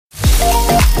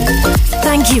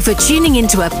Thank you for tuning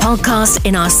into a podcast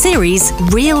in our series,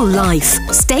 Real Life.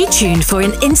 Stay tuned for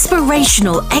an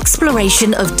inspirational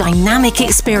exploration of dynamic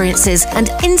experiences and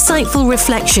insightful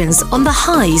reflections on the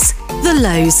highs, the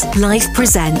lows life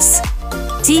presents.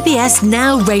 TBS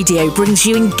Now Radio brings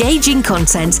you engaging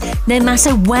content no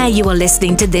matter where you are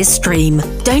listening to this stream.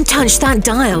 Don't touch that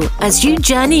dial as you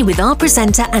journey with our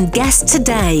presenter and guest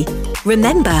today.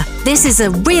 Remember, this is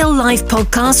a real-life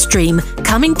podcast stream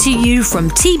coming to you from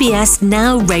TBS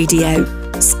Now Radio.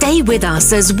 Stay with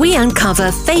us as we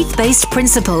uncover faith-based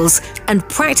principles and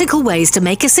practical ways to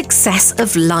make a success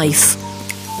of life.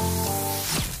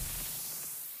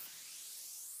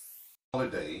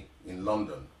 Holiday in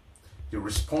London. He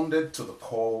responded to the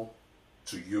call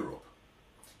to Europe.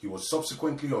 He was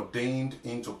subsequently ordained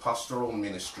into Pastoral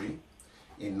Ministry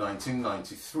in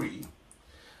 1993,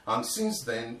 and since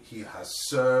then he has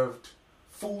served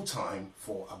full-time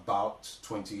for about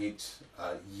 28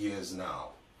 years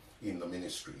now in the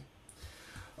ministry.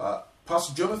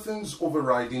 Pastor Jonathan's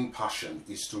overriding passion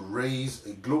is to raise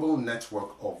a global network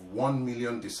of 1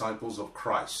 million disciples of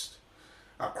Christ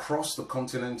across the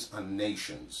continents and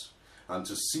nations, and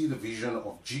to see the vision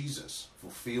of Jesus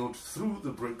fulfilled through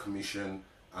the Great Commission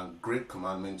and Great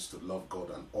Commandments to love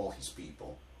God and all his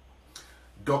people.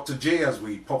 Dr. J, as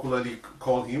we popularly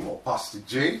call him, or Pastor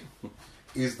J,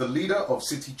 is the leader of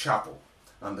City Chapel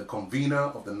and the convener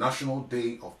of the National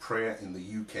Day of Prayer in the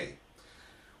UK,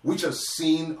 which has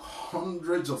seen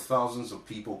hundreds of thousands of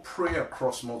people pray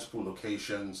across multiple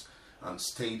locations and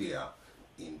stadia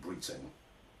in Britain.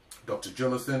 Dr.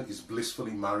 Jonathan is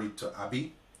blissfully married to Abbiih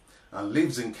and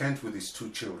lives in Kent with his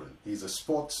 2 children. He's a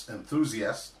sports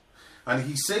enthusiast, and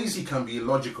he says he can be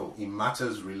illogical in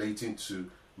matters relating to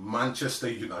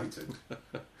Manchester United.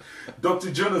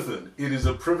 Dr. Jonathan, it is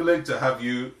a privilege to have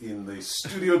you in the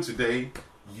studio today.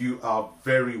 You are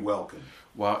very welcome.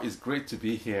 Wow, it's great to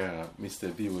be here,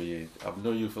 Mr. Ibiwoye. I've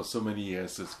known you for so many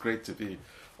years, so it's great to be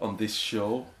on this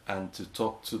show and to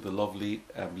talk to the lovely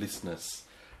listeners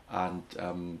and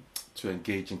to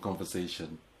engage in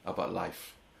conversation about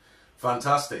life.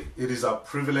 Fantastic. It is a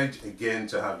privilege again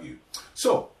to have you.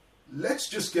 So, let's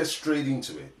just get straight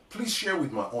into it. Please share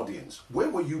with my audience, where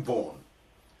were you born?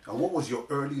 And what was your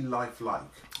early life like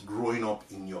growing up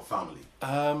in your family?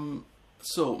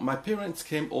 So, my parents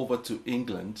came over to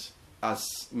England, as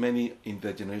many in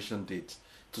their generation did,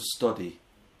 to study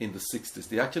in the 60s.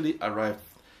 They actually arrived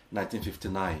in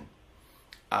 1959.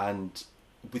 And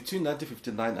between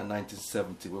 1959 and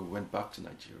 1970, when we went back to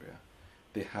Nigeria,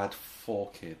 they had 4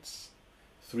 kids,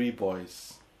 3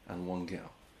 boys and 1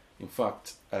 girl. In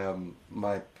fact,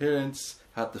 my parents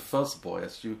had the first boy,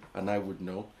 as you and I would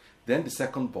know, then the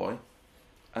second boy,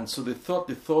 and so they thought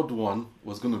the third one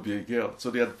was going to be a girl.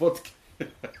 So they had bought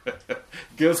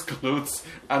girls' clothes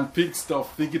and pink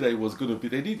stuff, thinking that it was going to be.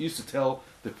 They didn't used to tell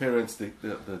the parents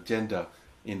the gender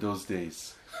in those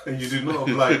days. And you did not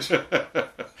oblige.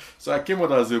 So I came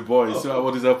out as a boy, so I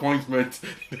was disappointment.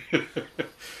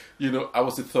 You know, I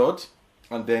was the third,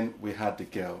 and then we had the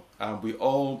girl, and we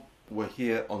all were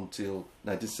here until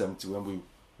 1970 when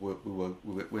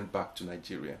we went back to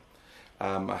Nigeria.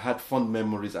 I had fond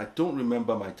memories. I don't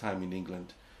remember my time in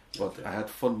England, but okay, I had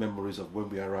fond memories of when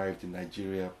we arrived in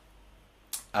Nigeria,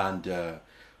 and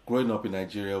growing up in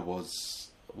Nigeria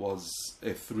was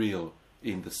a thrill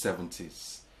in the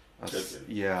 70s.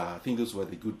 Yeah, I think those were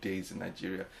the good days in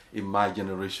Nigeria, in my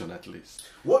generation at least.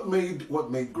 What made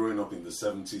growing up in the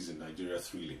 70s in Nigeria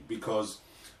thrilling? Because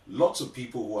lots of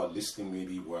people who are listening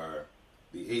maybe were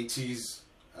the 80s,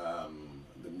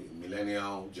 the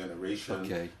millennial generation,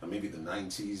 okay, and maybe the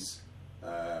 90s,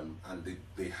 and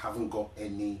they haven't got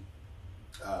any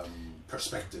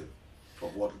perspective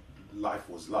of what life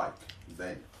was like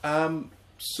then.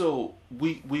 So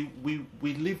we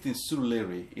lived in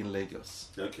Surulere in Lagos.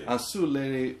 Okay. And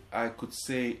Surulere, I could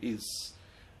say, is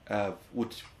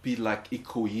would be like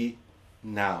Ikoyi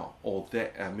now, or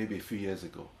there maybe a few years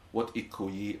ago. What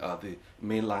Ikoyi are the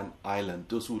mainland island,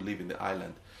 those who live in the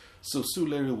island. So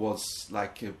Surulere was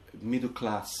like a middle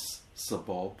class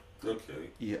suburb. Okay.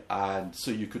 Yeah, and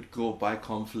so you could go buy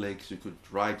cornflakes, you could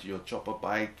ride your chopper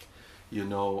bike. You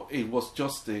know, it was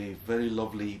just a very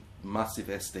lovely, massive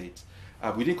estate.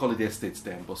 We didn't call it the estates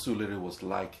then, but Surulere was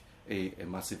like a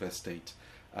massive estate.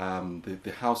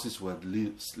 The houses were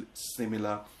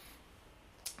similar.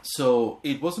 So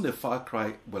it wasn't a far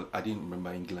cry. Well, I didn't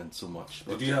remember England so much.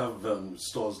 But did you have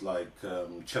stores like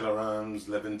Chelarams,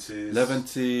 Leventis?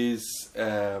 Leventis,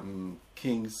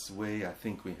 Kingsway, I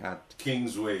think we had.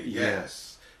 Kingsway,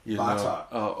 yes. Bata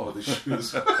for the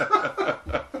shoes.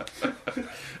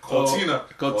 Cortina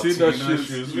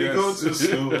shoes. We yes. go to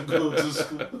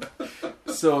school.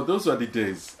 So those were the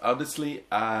days. Honestly,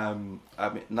 I mean,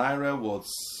 Naira was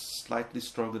slightly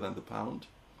stronger than the pound.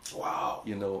 Wow.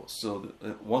 You know, so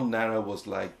one Naira was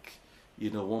like, you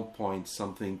know, 1 point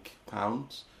something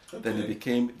pounds. Okay. Then it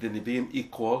became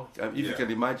equal. If you can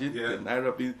imagine, the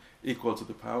Naira being equal to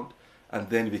the pound. And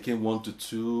then it became 1 to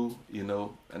 2, you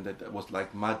know, and that was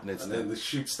like madness. And then the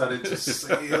ship started to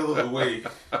sail away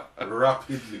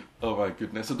rapidly. Oh my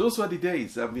goodness! So those were the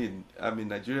days. I mean,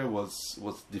 Nigeria was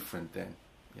different then.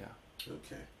 Yeah.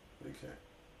 Okay.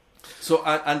 So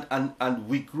and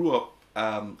we grew up.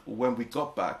 When we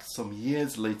got back some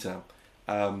years later,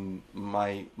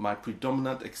 my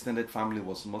predominant extended family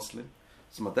was Muslim.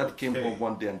 So my dad came home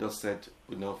one day and just said,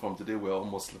 you know, from today we're all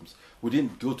Muslims. We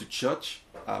didn't go to church.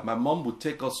 My mom would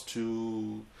take us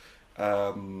to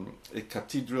a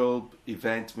cathedral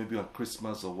event, maybe on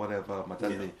Christmas or whatever. My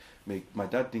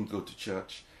dad didn't go to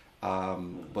church,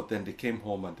 but then they came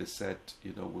home and they said,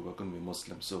 you know, we were going to be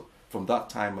Muslim. So from that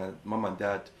time, my mom and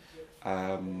dad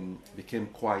became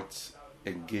quite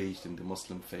engaged in the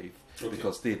Muslim faith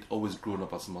because they'd always grown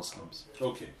up as Muslims.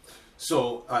 Okay.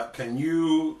 So, can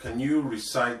you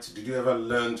recite? Did you ever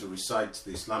learn to recite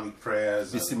the Islamic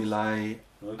prayers? Bismillah.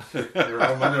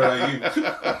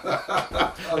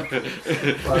 Okay.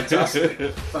 Fantastic.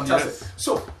 Yes.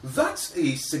 So that's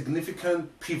a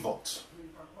significant pivot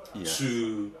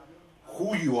to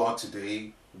who you are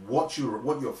today, what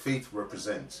your faith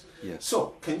represents. Yes.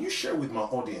 So, can you share with my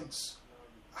audience,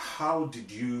 how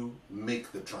did you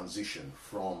make the transition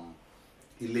from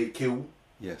illogical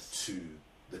to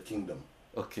the kingdom?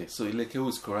 Okay, so illogical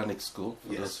is Quranic school,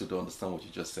 for those who don't understand what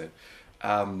you just said.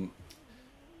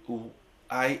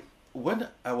 When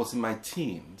I was in my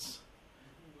teens,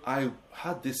 I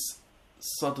had this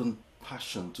sudden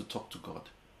passion to talk to God.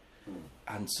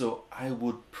 And so I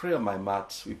would pray on my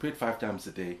mat. We prayed 5 times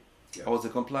a day. I was a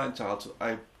compliant child, so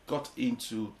I got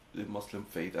into the Muslim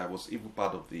faith. I was even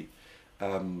part of the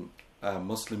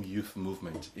Muslim youth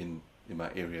movement in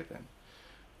my area then.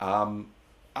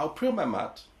 I'll pray on my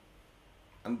mat,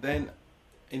 and then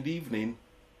in the evening,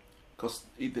 because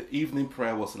the evening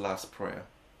prayer was the last prayer,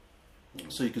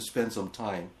 so you could spend some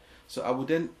time. So I would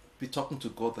then be talking to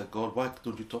God, that God, why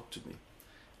don't you talk to me?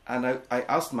 And I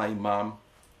asked my imam,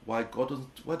 why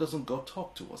doesn't God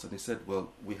talk to us? And he said,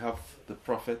 well, we have the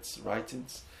prophets'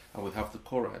 writings and we have the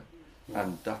Quran,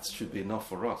 and that should be enough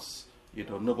for us. You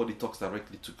know, nobody talks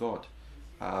directly to God.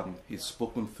 He's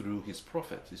spoken through his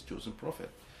prophet, his chosen prophet.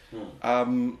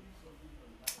 I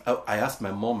asked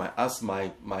my mom, I asked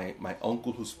my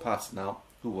uncle who's passed now,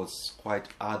 who was quite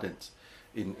ardent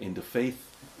in the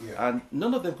faith, and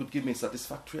none of them could give me a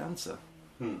satisfactory answer.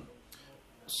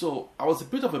 So I was a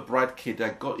bit of a bright kid.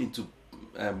 I got into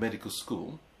medical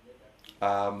school,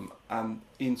 and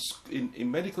in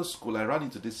medical school I ran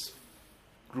into this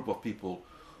group of people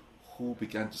who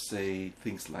began to say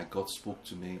things like, God spoke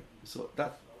to me. So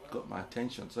that got my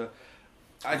attention. So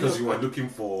because you were looking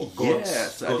for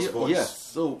God's voice. Yes.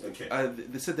 So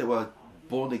they said they were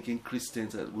born again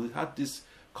Christians. We had this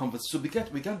conversation. So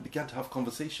we began to have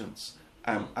conversations,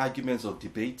 arguments or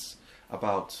debates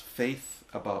about faith,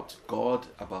 about God,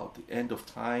 about the end of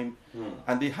time.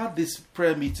 And they had these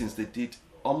prayer meetings they did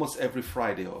almost every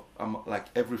Friday, or like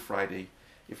every Friday,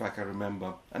 if I can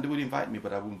remember. And they would invite me,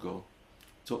 but I wouldn't go.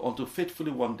 So until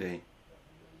faithfully one day,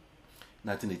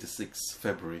 1986,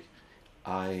 February,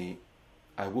 I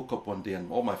woke up one day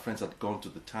and all my friends had gone to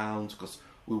the towns, because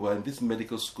we were in this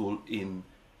medical school in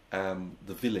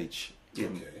the village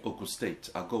in Ogun State,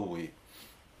 Agowe.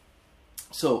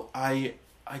 So I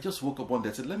just woke up one day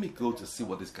and said, let me go to see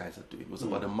what these guys are doing. It was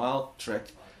about a mile trek.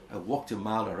 I walked a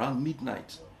mile around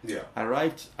midnight. I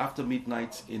arrived after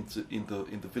midnight in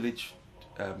the village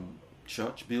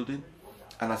church building.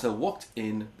 And as I walked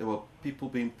in, there were people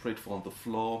being prayed for on the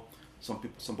floor.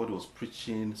 Somebody was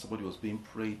preaching, somebody was being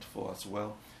prayed for as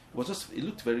well. It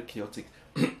looked very chaotic,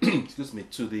 excuse me,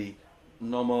 to the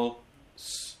normal,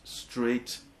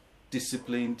 straight,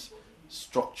 disciplined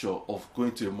structure of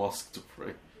going to a mosque to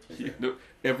pray. You know,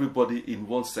 everybody in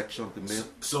one section of the male.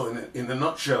 So in a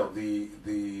nutshell,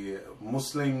 the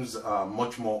Muslims are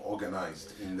much more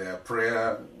organized in their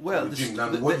prayer regime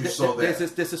than what you saw there.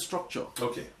 There's a structure.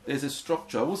 Okay. There's a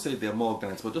structure. I won't say they're more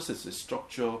organized, but just as a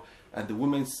structure. And the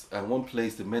women's in one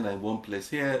place, the men are in one place.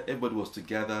 Here, everybody was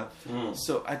together.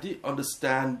 So I didn't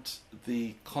understand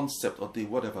the concept of the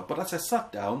whatever. But as I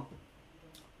sat down,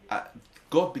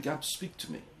 God began to speak to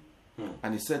me.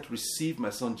 And he said, receive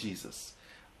my son Jesus.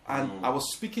 And I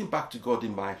was speaking back to God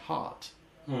in my heart.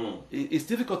 It's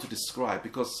difficult to describe,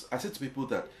 because I said to people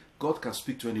that God can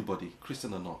speak to anybody,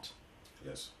 Christian or not.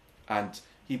 Yes. And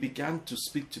he began to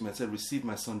speak to me and said, receive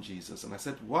my son Jesus. And I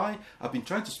said, why? I've been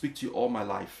trying to speak to you all my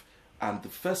life, and the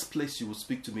first place you will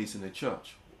speak to me is in a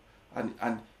church. And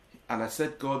I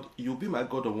said, God, you'll be my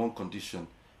God on one condition.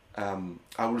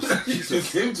 I will receive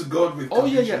Jesus. You came to God with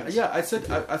conditions. Yeah. I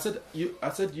said,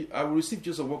 I will receive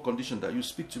Jesus on one condition, that you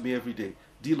speak to me every day,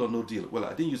 deal or no deal. Well,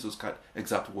 I didn't use those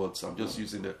exact words. I'm just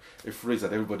using a phrase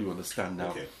that everybody will understand now.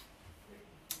 Okay.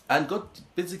 And God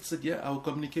basically said, yeah, I will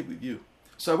communicate with you.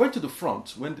 So I went to the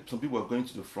front when some people were going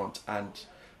to the front, and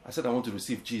I said, I want to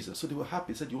receive Jesus. So they were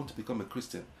happy. They said, you want to become a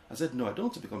Christian? I said, no, I don't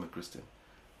want to become a Christian.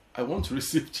 I want to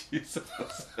receive Jesus.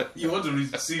 You want to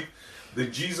receive the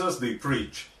Jesus they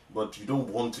preach, but you don't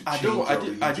want to change your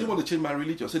religion. I didn't want to change my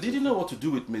religion. So they didn't know what to do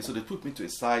with me. So they put me to a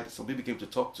side. Some people came to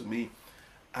talk to me.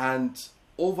 And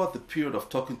over the period of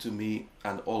talking to me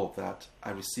and all of that,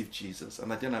 I received Jesus.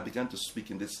 And then I began to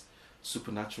speak in this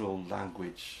supernatural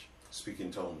language. Speak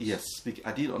in tongues. Yes, speak.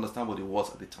 I didn't understand what it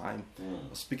was at the time. I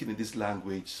was speaking in this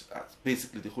language.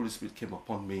 Basically, the Holy Spirit came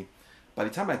upon me. By the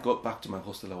time I got back to my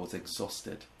hostel, I was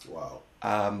exhausted. Wow.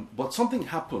 But something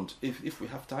happened. If we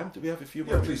have time, do we have a few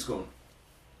more? minutes? Please go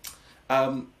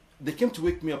on. They came to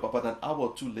wake me up about an hour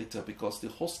or two later because the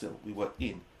hostel we were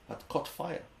in had caught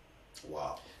fire.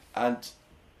 Wow. And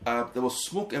there was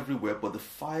smoke everywhere, but the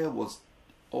fire was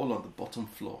all on the bottom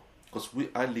floor because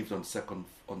I lived on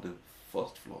the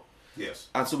first floor. Yes.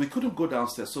 And so we couldn't go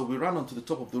downstairs, so we ran onto the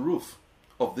top of the roof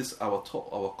of this our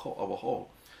hall.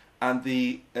 And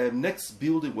the next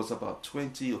building was about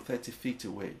 20 or 30 feet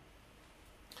away.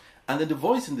 And then the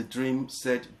voice in the dream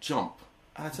said, jump.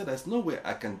 And I said, there's no way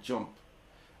I can jump.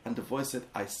 And the voice said,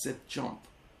 I said jump.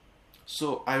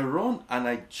 So I run and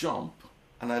I jump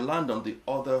and I land on the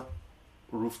other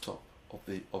rooftop of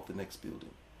the next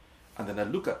building. And then I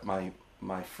look at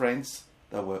my friends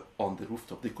that were on the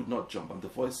rooftop. They could not jump. And the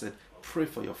voice said, pray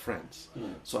for your friends.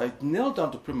 So I knelt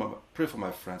down to pray for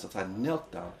my friends. As I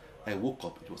knelt down, I woke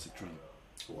up. It was a dream.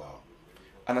 Wow.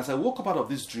 And as I woke up out of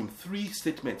this dream, 3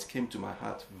 statements came to my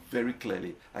heart very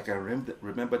clearly. I can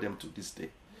remember them to this day.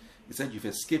 He said, you've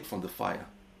escaped from the fire.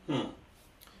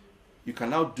 You can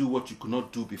now do what you could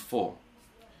not do before.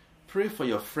 Pray for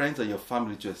your friends and your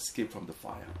family to escape from the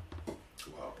fire.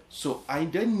 Wow. So I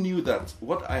then knew that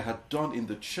what I had done in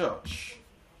the church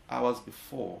hours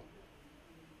before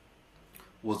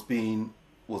was being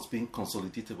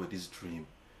consolidated with this dream,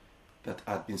 that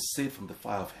I'd been saved from the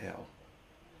fire of hell,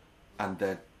 and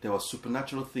that there were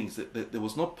supernatural things that it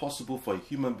was not possible for a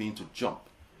human being to jump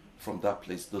from that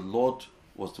place. The Lord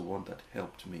was the one that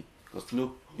helped me, because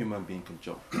no human being can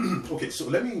jump. Okay, so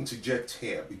let me interject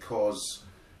here, because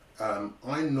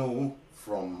I know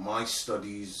from my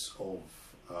studies of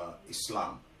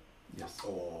Islam, yes,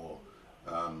 or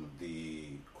the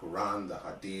Quran, the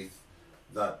Hadith,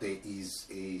 that there is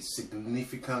a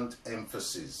significant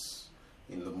emphasis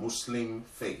in the Muslim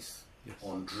faith, yes,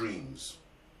 on dreams.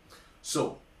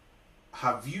 So,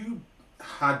 have you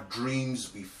had dreams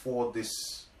before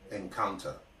this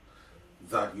encounter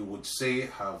that you would say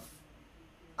have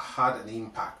had an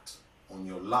impact on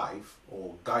your life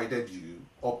or guided you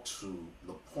up to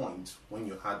the point when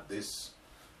you had this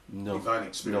divine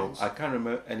experience? No, I can't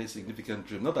remember any significant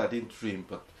dream. Not that I didn't dream,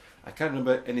 but I can't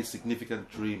remember any significant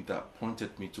dream that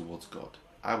pointed me towards God.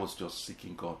 I was just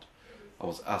seeking God. I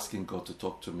was asking God to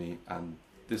talk to me, and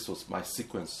this was my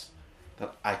sequence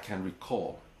that I can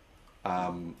recall.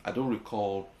 I don't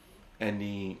recall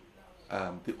any.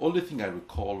 The only thing I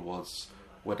recall was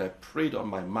when I prayed on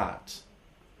my mat.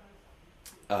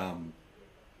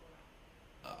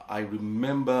 I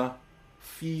remember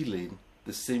feeling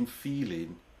the same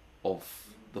feeling of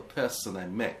the person I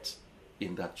met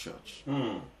in that church.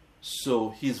 So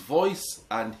his voice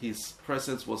and his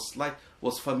presence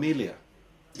was familiar.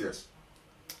 Yes.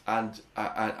 And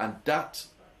that,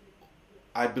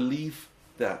 I believe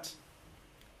that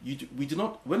we do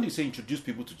not, when you say introduce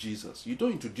people to Jesus, you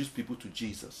don't introduce people to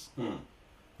Jesus.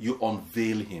 You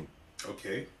unveil him.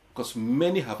 Okay. Because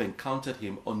many have encountered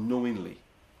him unknowingly,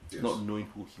 yes, not knowing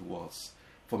who he was.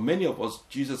 For many of us,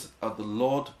 Jesus, the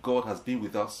Lord God, has been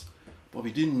with us, but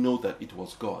we didn't know that it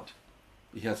was God.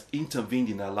 He has intervened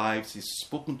in our lives. He's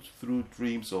spoken through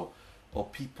dreams or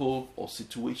people or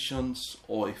situations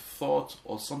or a thought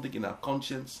or something in our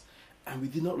conscience, and we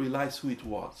did not realize who it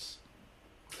was.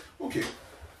 Okay.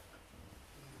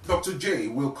 Dr. J,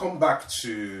 we'll come back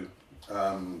to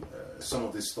some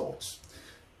of these thoughts.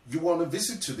 You were on a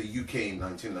visit to the UK in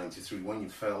 1993 when you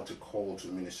felt a call to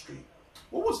ministry.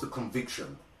 What was the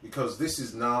conviction? Because this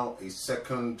is now a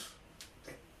second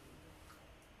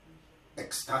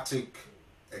ecstatic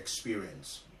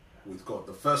experience with God.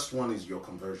 The first one is your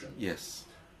conversion. Yes.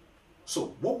 So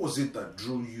what was it that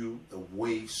drew you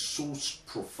away so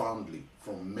profoundly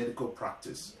from medical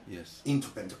practice Yes. into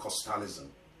Pentecostalism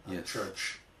and Yes.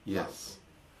 church? Yes.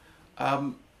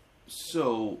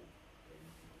 So,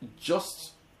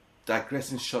 just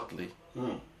digressing shortly,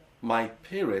 my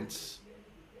parents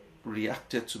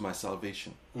reacted to my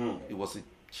salvation. It was a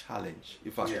challenge.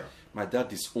 In fact, my dad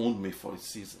disowned me for a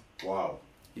season. Wow.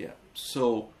 Yeah.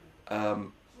 So,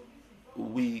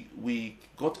 we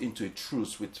got into a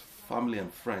truce with family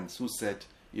and friends who said,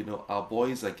 you know, our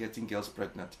boys are getting girls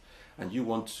pregnant, and you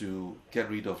want to get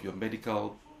rid of your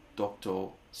medical doctor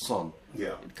son.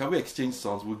 Yeah. Can we exchange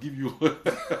sons? We'll give you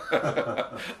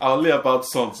I'll lay about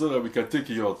sons so that we can take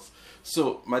yours.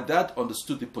 So my dad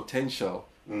understood the potential,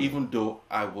 even though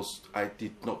I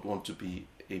did not want to be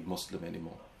a Muslim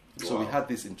anymore. So we had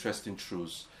this interesting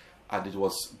truce, and it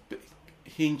was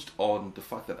hinged on the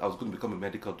fact that I was going to become a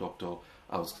medical doctor.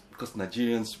 Because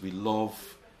Nigerians, we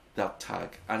love that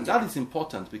tag, and that is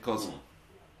important because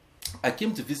I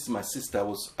came to visit my sister.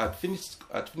 I'd finished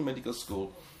medical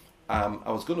school.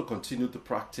 I was going to continue the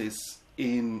practice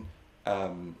in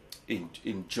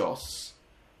Jos.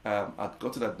 I'd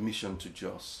gotten admission to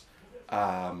Jos,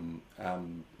 a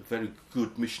very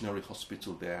good missionary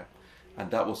hospital there,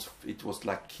 and it was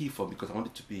like key for me because I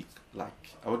wanted to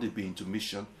be into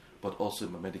mission, but also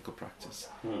in my medical practice.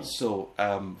 So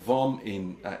VOM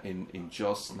in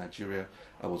Jos, Nigeria,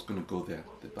 I was going to go there,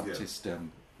 the Baptist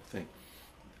thing.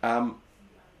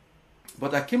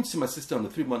 But I came to see my sister on a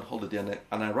 3-month holiday, and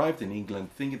I arrived in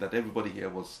England thinking that everybody here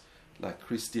was like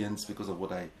Christians because of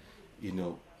what I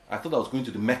thought I was going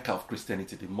to the Mecca of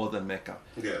Christianity, the modern Mecca.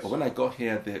 Yes. But when I got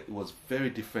here, it was very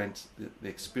different. The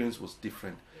experience was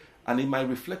different. And in my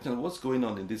reflection of what's going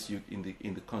on in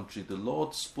the country, the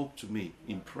Lord spoke to me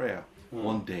in prayer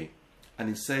one day, and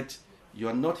He said, "You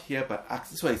are not here by accident."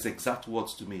 This were His exact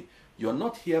words to me. "You are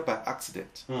not here by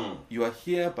accident. You are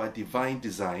here by divine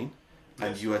design,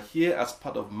 and you are here as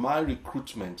part of my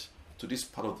recruitment to this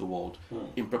part of the world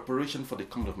in preparation for the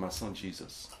coming of my son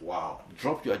Jesus. Wow.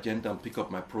 Drop your agenda and pick up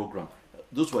my program."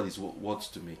 Those were His words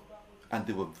to me, and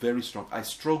they were very strong. I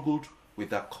struggled with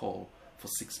that call for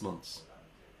 6 months.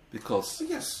 Because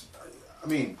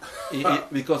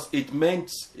because it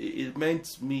meant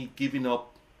me giving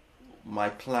up my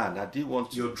plan. I didn't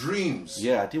want to, your dreams.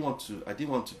 Yeah, I didn't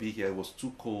want to be here. It was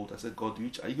too cold. I said, "God,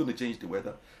 are you going to change the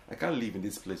weather? I can't live in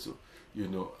this place." So,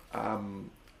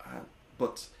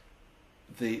 but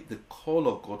the call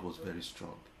of God was very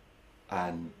strong,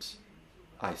 and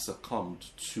I succumbed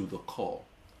to the call.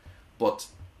 But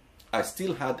I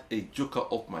still had a joker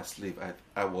up my sleeve.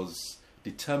 I was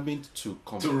determined to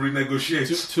renegotiate.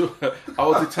 I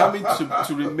was determined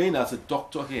to remain as a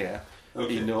doctor here,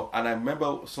 Okay. And I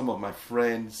remember some of my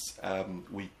friends.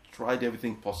 We tried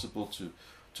everything possible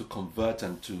to convert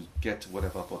and to get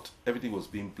whatever, but everything was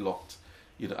being blocked.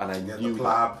 And I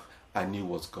knew it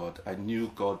was God. I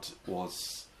knew God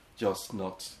was just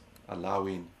not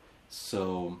allowing.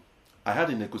 So I had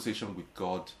a negotiation with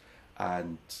God,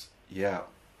 and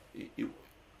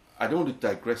I don't want to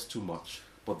digress too much.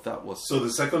 But that was... So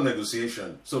the second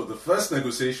negotiation. So the first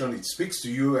negotiation, it speaks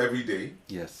to you every day.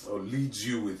 Yes. Or leads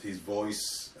you with His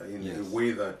voice in a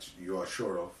way that you are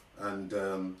sure of. And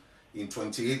in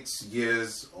 28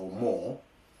 years or more,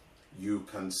 you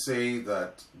can say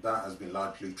that has been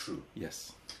largely true.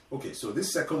 Yes. Okay, so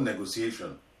this second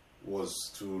negotiation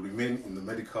was to remain in the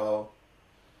medical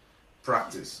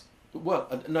practice. Well,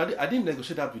 no, I didn't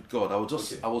negotiate that with God. I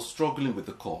was struggling with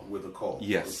the call. With the call.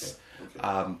 Yes.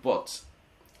 Okay. But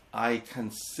I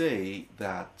can say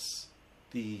that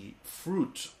the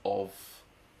fruit of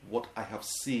what I have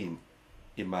seen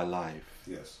in my life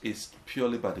is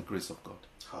purely by the grace of God.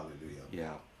 Hallelujah.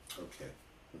 Yeah. Okay,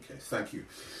 thank you.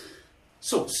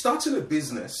 So, starting a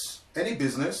business, any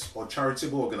business or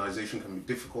charitable organization can be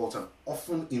difficult and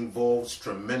often involves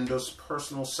tremendous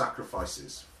personal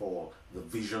sacrifices for the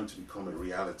vision to become a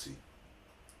reality.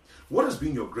 What has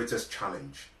been your greatest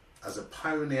challenge as a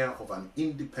pioneer of an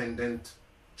independent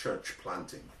church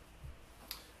planting?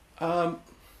 I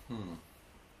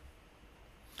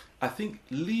think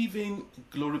leaving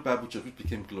Glory Bible Church, which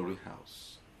became Glory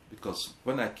House, because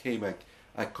when I came,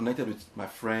 I connected with my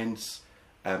friends.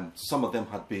 Some of them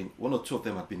one or two of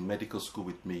them had been in medical school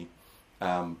with me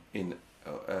in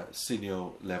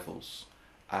senior levels,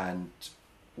 and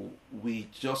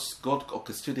God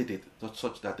orchestrated it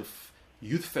such that the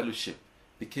youth fellowship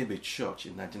became a church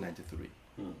in 1993.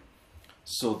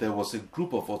 So there was a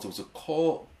group of us, there was a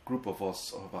core group of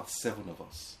us, of about 7 of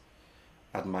us.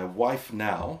 And my wife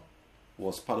now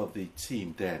was part of the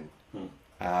team then.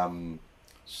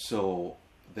 So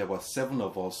there were 7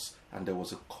 of us, and there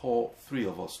was a core 3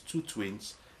 of us, 2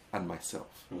 twins and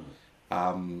myself.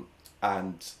 And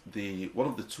one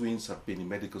of the twins had been in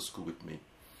medical school with me,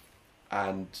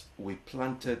 and we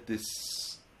planted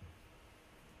this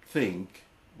thing.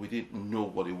 We didn't know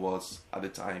what it was at the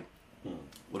time.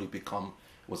 What it became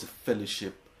was a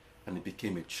fellowship, and it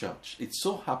became a church. It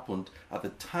so happened at the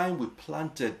time we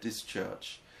planted this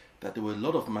church that there were a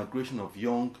lot of migration of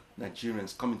young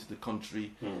Nigerians coming to the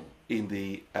country in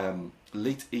the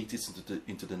late 80s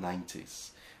into the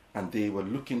 90s. And they were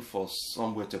looking for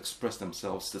somewhere to express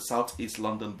themselves, the Southeast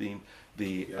London being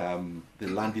the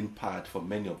landing pad for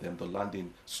many of them, the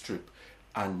landing strip.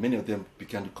 And many of them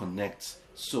began to connect.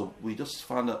 So we just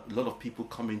found a lot of people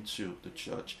coming to the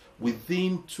church.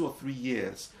 Within 2 or 3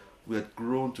 years, we had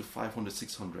grown to 500,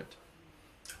 600.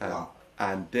 Wow.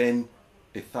 And then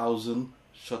 1,000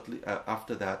 shortly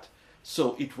after that.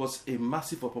 So it was a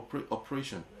massive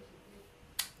operation.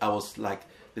 I was like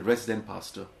the resident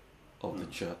pastor of the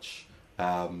church.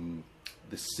 The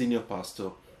senior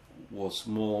pastor was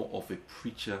more of a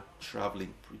preacher,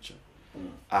 traveling preacher.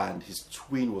 And his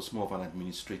twin was more of an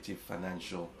administrative,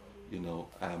 financial,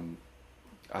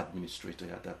 administrator.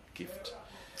 He had that gift.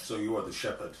 So you were the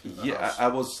shepherd? Yeah, I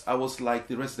was like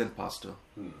the resident pastor.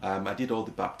 I did all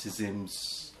the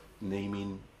baptisms,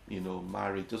 naming,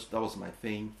 marriage. That was my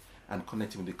thing, and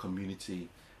connecting with the community.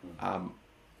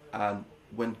 And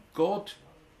when God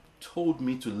told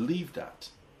me to leave that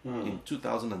in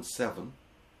 2007,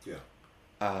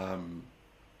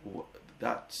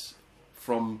 that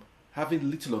from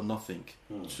having little or nothing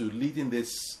to leading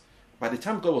this, by the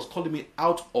time God was calling me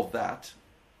out of that,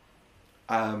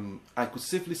 I could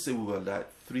safely say we were like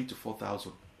 3,000 to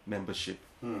 4,000 membership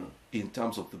in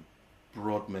terms of the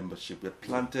broad membership. We had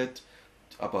planted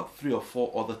about 3 or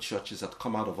 4 other churches that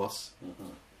come out of us,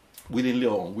 willingly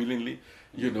or unwillingly,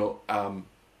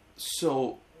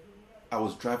 so I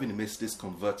was driving a Mercedes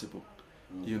convertible,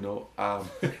 and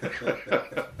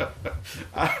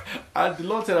the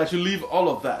Lord said I should leave all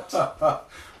of that.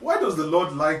 Why does the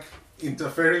Lord like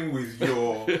interfering with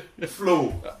your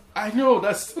flow? I know,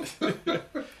 that's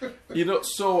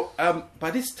so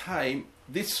by this time,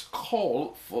 this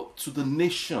call to the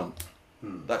nation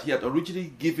that he had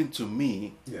originally given to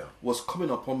me was coming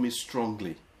upon me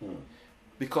strongly,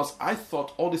 because I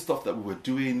thought all the stuff that we were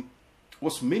doing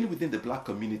was mainly within the black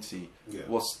community,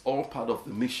 was all part of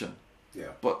the mission.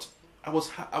 But I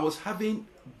was having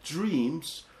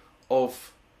dreams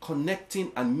of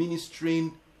connecting and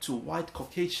ministering to white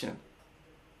Caucasian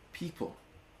people.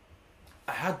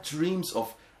 I had dreams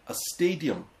of a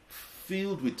stadium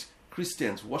filled with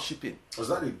Christians worshiping. Was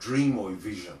that a dream or a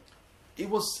vision? It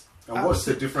was. And what's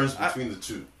the difference between the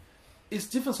two? It's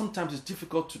different. Sometimes it's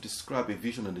difficult to describe a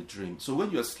vision and a dream. So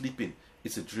when you're sleeping,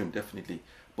 it's a dream, definitely.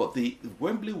 But the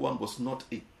Wembley one was not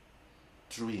a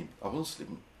dream. I wasn't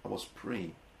sleeping. I was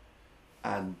praying.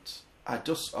 And I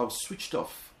was switched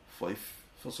off for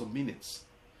some minutes.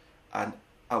 And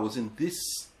I was in this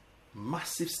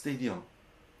massive stadium.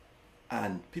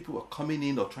 And people were coming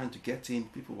in or trying to get in.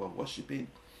 People were worshiping.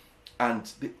 And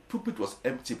the pulpit was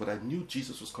empty, but I knew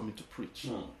Jesus was coming to preach.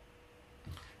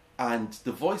 And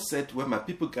the voice said, when my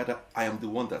people gather, I am the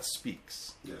one that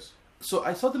speaks. Yes. So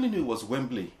I suddenly knew it was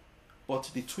Wembley, but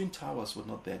the Twin Towers were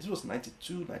not there. This was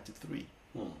 92, 93.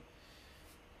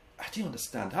 I didn't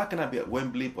understand. How can I be at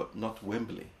Wembley but not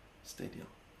Wembley Stadium?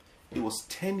 It was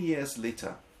 10 years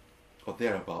later, or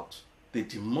thereabout, they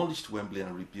demolished Wembley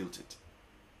and rebuilt it.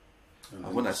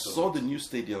 And when I saw the new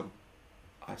stadium,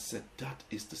 I said, that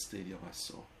is the stadium I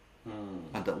saw.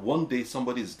 And that one day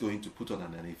somebody is going to put on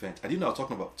an event. I didn't know I was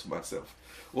talking about to myself.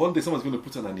 One day someone's going to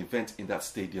put on an event in that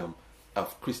stadium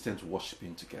of Christians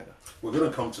worshiping together. We're going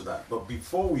to come to that. But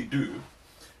before we do,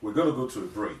 we're going to go to a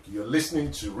break. You're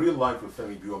listening to Real Life with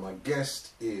Femi Ibiwoye. My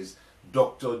guest is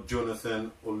Dr.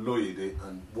 Jonathan Oloyede,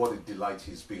 and what a delight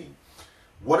he's been.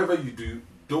 Whatever you do,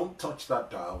 don't touch that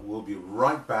dial. We'll be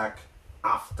right back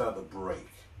after the break.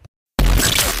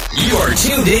 You are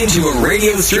tuned in to a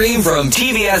radio stream from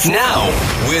TVS Now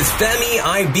with Femi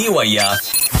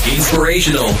Ibiwoye.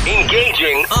 Inspirational,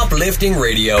 engaging, uplifting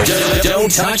radio.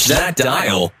 Don't touch that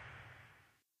dial.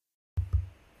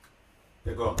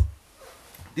 Yeah, go on.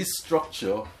 This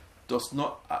structure is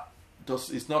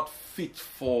not fit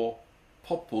for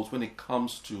purpose when it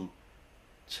comes to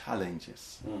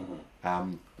challenges.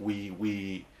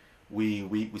 We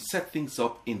set things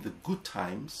up in the good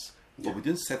times, but we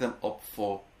didn't set them up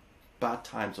for bad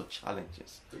times or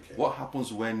challenges. Okay. What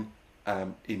happens when a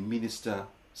minister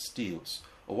steals?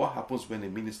 Or what happens when a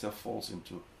minister falls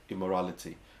into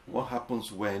immorality? What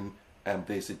happens when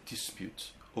there's a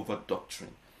dispute over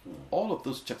doctrine? all of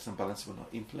those checks and balances were not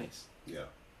in place. Yeah.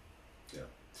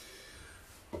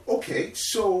 Okay,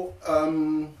 so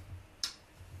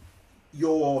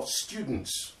your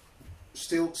students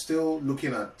still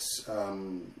looking at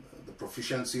the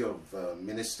proficiency of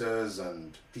ministers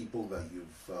and people that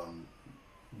you've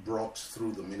brought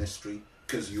through the ministry,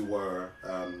 because you were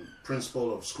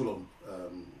principal of School of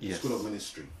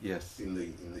Ministry. Yes. In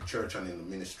the church and in the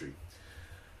ministry.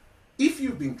 If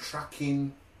you've been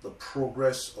tracking the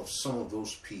progress of some of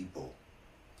those people,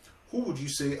 who would you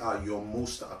say are your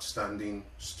most outstanding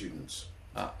students?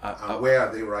 And where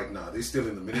are they right now? Are they still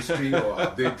in the ministry or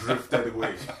have they drifted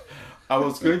away? I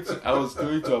was going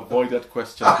to avoid that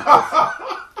question because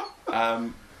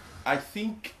I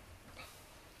think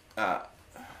I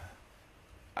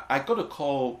got a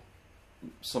call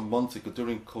some months ago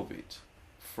during COVID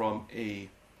from a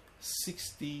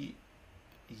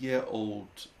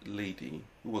 60-year-old lady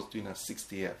who was doing her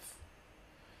 60th,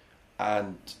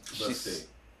 and she's...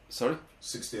 Sorry?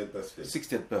 60th birthday.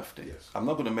 60th birthday. Yes. I'm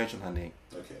not going to mention her name.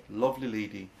 Okay. Lovely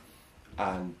lady.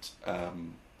 And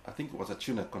I think it was a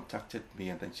tuner contacted me,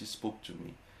 and then she spoke to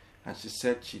me. And she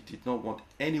said she did not want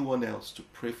anyone else to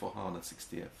pray for her on her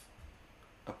 60th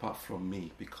apart from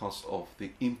me, because of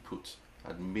the input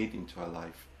I'd made into her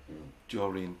life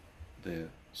during the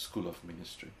School of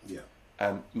Ministry. Yeah.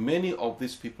 Many of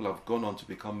these people have gone on to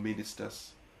become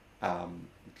ministers.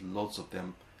 Lots of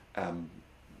them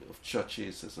of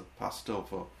churches. As a pastor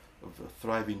of a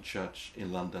thriving church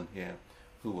in London here,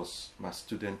 who was my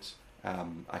student.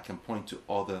 I can point to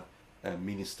other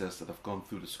ministers that have gone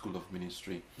through the School of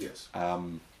Ministry. Yes.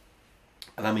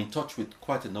 And I'm in touch with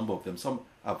quite a number of them. Some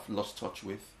I've lost touch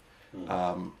with.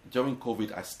 During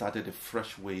COVID, I started a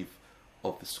fresh wave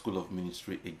of the School of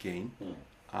Ministry again.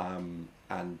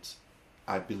 And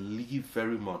I believe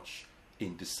very much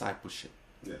in discipleship.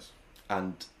 Yes.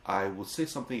 And I will say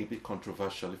something a bit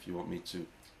controversial if you want me to.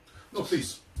 No,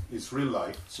 please. It's real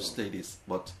life. So. Say this.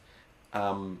 But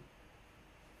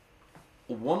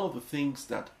one of the things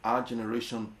that our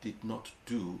generation did not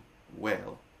do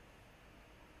well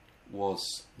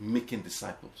was making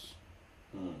disciples.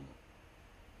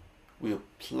 We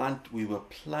were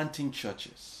planting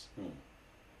churches.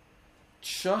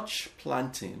 Church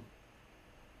planting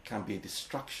can be a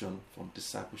distraction from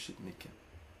discipleship making.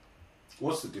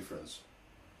 What's the difference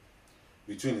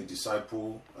between a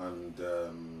disciple and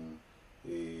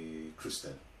a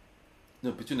Christian?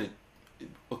 No,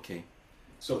 okay.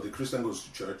 So the Christian goes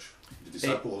to church, the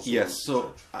disciple also yes, goes so to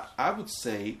church. I would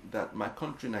say that my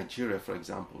country, Nigeria, for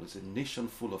example, is a nation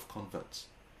full of converts,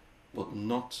 but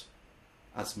not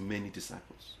as many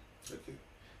disciples. Okay.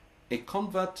 A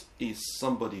convert is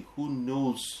somebody who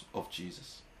knows of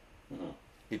Jesus.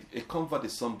 A convert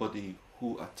is somebody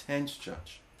who attends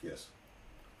church. Yes.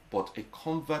 But a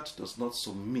convert does not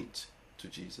submit to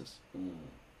Jesus.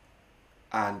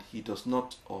 And he does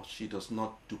not, or she does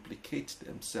not, duplicate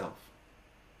themselves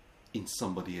in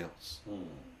somebody else.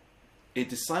 A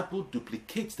disciple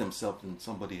duplicates themselves in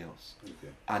somebody else.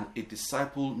 Okay. And a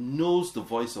disciple knows the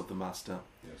voice of the master.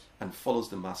 Yes. And follows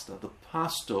the master. The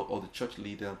pastor or the church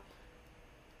leader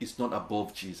is not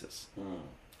above Jesus.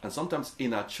 And sometimes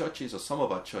in our churches, or some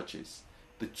of our churches,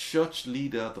 the church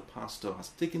leader, the pastor, has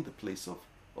taken the place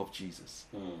of Jesus.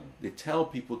 They tell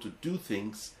people to do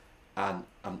things and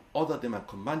order them and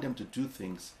command them to do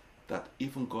things that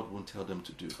even God won't tell them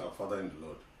to do. Our Father in the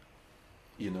Lord.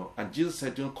 You know, and Jesus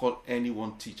said, don't call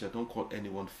anyone teacher, don't call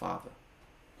anyone father.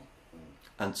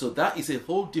 And so that is a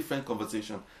whole different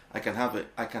conversation. I can have a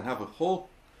whole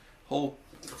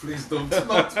Please don't,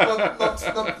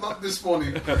 not this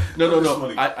morning. No.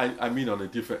 Morning. I mean on a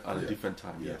different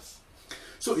time. Yes.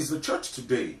 So is the church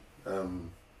today,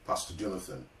 Pastor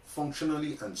Jonathan,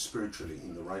 functionally and spiritually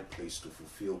in the right place to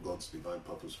fulfill God's divine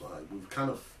purpose for life? We've kind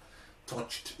of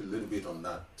touched a little bit on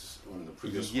that on the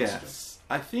previous question. Yes,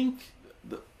 I think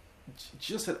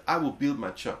Jesus said, "I will build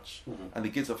my church, and the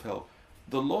gates of hell."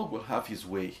 The Lord will have His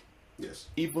way. Yes.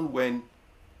 Even when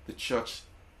the church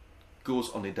goes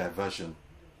on a diversion,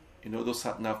 you know those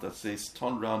sat nav that says,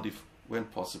 "Turn round if when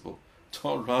possible,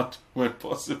 turn round when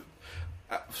possible."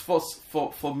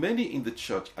 For many in the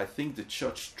church, I think the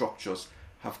church structures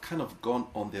have kind of gone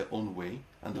on their own way,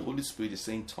 and the Holy Spirit is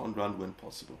saying, "Turn round when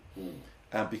possible,"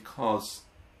 because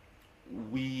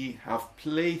we have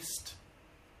placed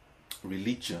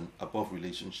religion above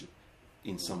relationship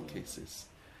in some cases.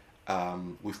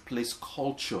 We've placed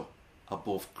culture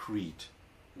above creed,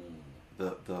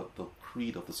 the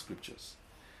creed of the scriptures,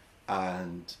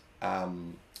 and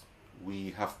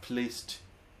we have placed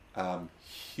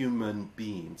human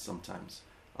beings sometimes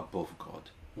above God,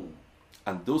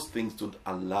 and those things don't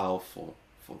allow for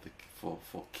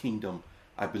for kingdom.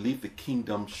 I believe the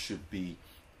kingdom should be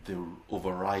the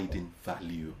overriding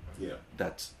value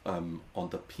that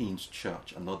underpins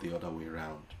church and not the other way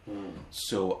around.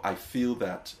 So I feel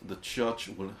that the church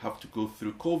will have to go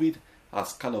through. COVID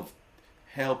has kind of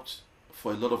helped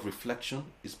for a lot of reflection.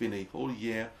 It's been a whole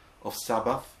year of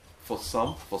Sabbath for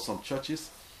some churches.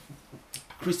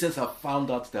 Christians have found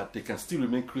out that they can still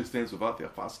remain Christians without their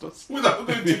pastors. Without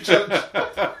going to church.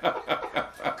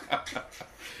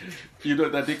 You know,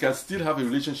 that they can still have a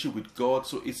relationship with God.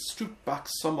 So it stripped back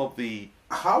some of the...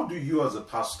 How do you as a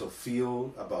pastor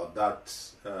feel about that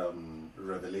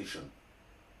revelation?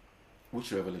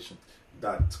 Which revelation?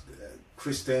 That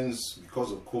Christians,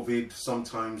 because of COVID,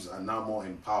 sometimes are now more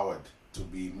empowered to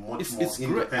be much more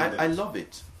independent. Great. I love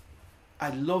it. I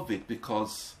love it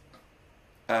because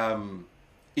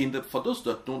for those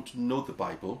that don't know the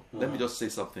Bible, let me just say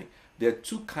something. There are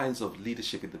two kinds of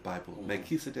leadership in the Bible,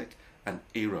 Melchizedek and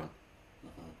Aaron.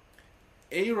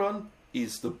 Aaron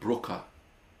is the broker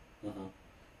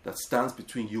that stands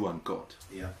between you and God.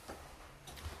 Yeah.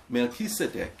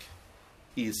 Melchizedek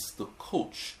is the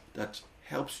coach that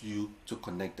helps you to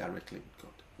connect directly with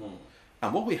God.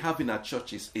 And what we have in our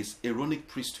churches is Aaronic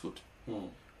priesthood,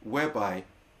 whereby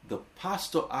the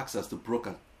pastor acts as the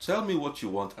broker. Tell me what you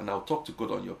want and I'll talk to God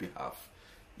on your behalf.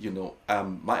 You know,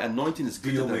 my anointing is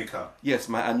greater than... Yes,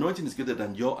 my anointing is greater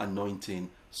than your anointing,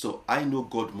 so I know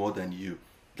God more than you.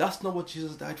 That's not what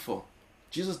Jesus died for.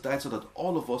 Jesus died so that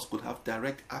all of us could have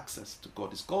direct access to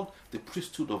God. It's called the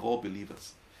priesthood of all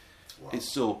believers. Wow.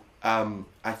 So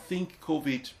I think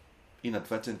COVID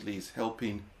inadvertently is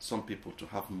helping some people to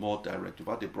have more direct,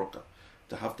 without a broker,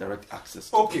 to have direct access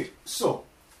to God. So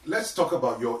let's talk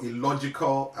about your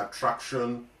illogical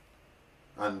attraction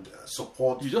and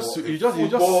support for a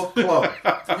football club.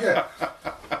 Yeah.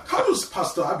 How does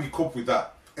Pastor Abbiih cope with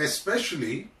that?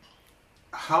 Especially,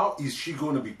 how is she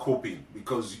going to be coping?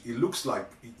 Because it looks like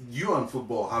you and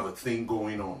football have a thing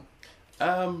going on.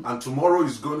 And tomorrow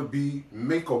is going to be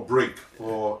make or break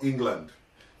for England.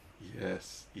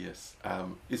 Yes.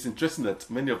 It's interesting that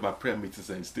many of my prayer meetings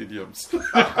are in stadiums.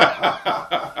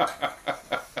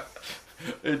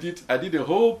 I did a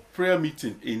whole prayer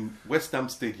meeting in West Ham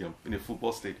Stadium, in a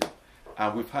football stadium.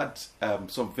 And we've had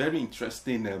some very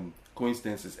interesting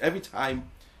coincidences. Every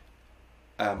time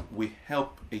we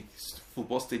help a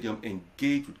football stadium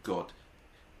engage with God,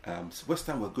 West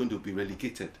Ham were going to be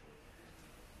relegated.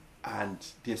 And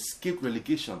they escaped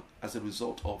relegation as a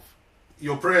result of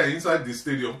your prayer inside the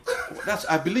stadium.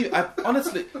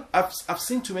 Honestly, I've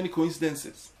seen too many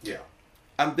coincidences. Yeah.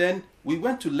 And then we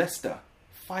went to Leicester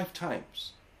 5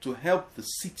 times to help the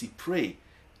city pray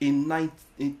in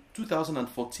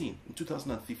 2014, in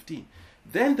 2015.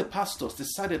 Then the pastors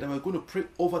decided that we were going to pray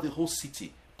over the whole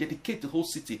city, dedicate the whole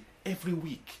city every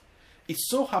week. It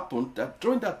so happened that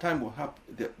during that time,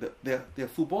 their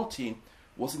football team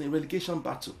was in a relegation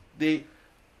battle. They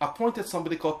appointed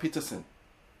somebody called Peterson,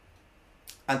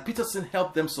 and Peterson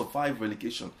helped them survive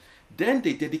relegation. Then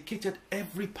they dedicated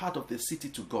every part of the city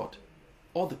to God,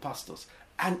 all the pastors.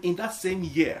 And in that same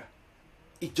year,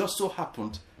 it just so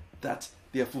happened that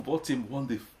their football team won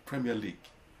the Premier League.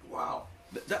 Wow.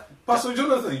 Pastor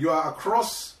Jonathan, you are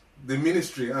across the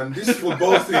ministry, and this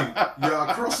football thing, you are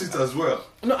across it as well.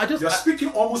 You're speaking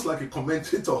almost like a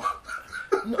commentator.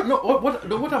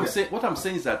 What I'm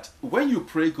saying is that when you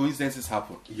pray, coincidences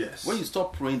happen. Yes. When you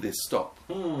stop praying, they stop.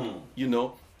 You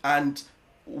know, and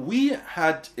we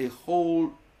had a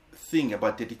whole thing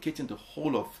about dedicating the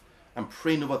whole of and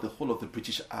praying over the whole of the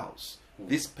British Isles.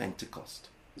 This Pentecost.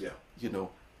 Yeah. You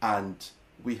know, and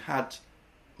we had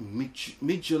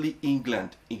majorly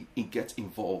England get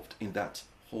involved in that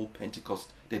whole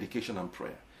Pentecost dedication and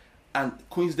prayer. And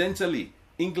coincidentally,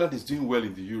 England is doing well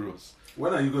in the Euros.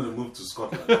 When are you going to move to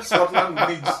Scotland? Scotland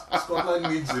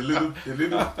needs a little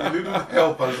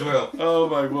help as well. Oh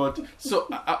my God! So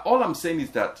all I'm saying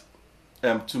is that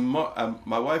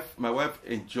my wife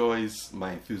enjoys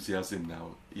my enthusiasm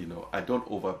now. You know, I'm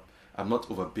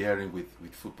not overbearing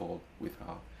with football with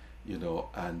her. You know,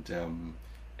 and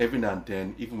every now and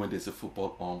then, even when there's a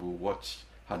football on, we'll watch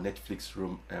her Netflix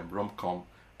rom-com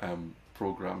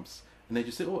programs. And then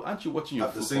you say, "Oh, aren't you watching your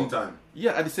football?" At the same time?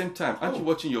 Yeah, at the same time. Aren't you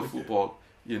watching your football?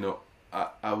 You know,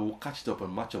 I will catch it up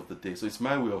on much of the day. So it's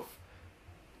my way of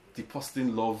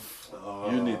depositing love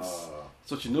units.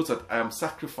 So she knows that I am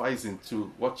sacrificing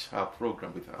to watch her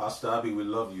program with her. Pastor Abbiih, we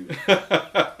love you.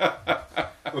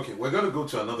 Okay, we're going to go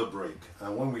to another break.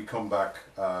 And when we come back,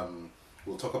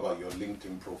 we'll talk about your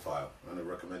LinkedIn profile and a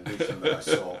recommendation that I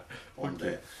saw on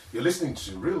there. You're listening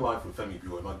to Real Life with Femi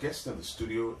Ibiwoye. My guest in the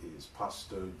studio is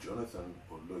Pastor Jonathan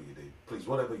Oloyede. Please,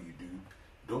 whatever you do,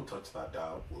 Don't touch that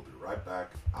dial. We'll be right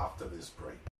back after this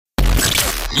break.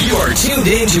 You are tuned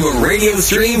in to a radio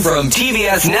stream from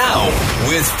TVS Now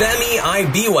with Femi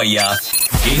Ibiwoye.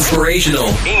 Inspirational,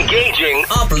 engaging,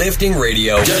 uplifting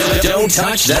radio. Don't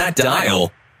touch that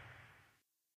dial.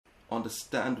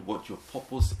 Understand what your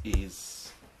purpose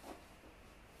is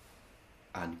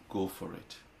and go for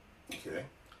it. Okay.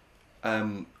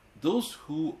 Those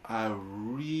who are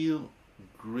real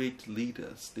great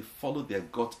leaders, they follow their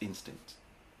gut instinct.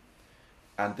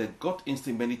 And their gut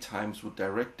instinct many times will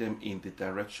direct them in the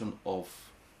direction of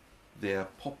their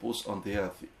purpose on the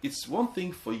earth. It's one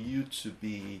thing for you to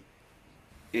be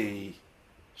a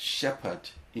shepherd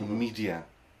in media,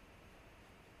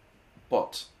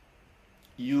 but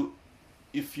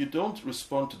if you don't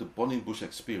respond to the burning bush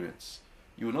experience,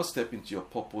 you will not step into your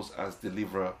purpose as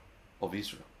deliverer of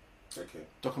Israel. Okay.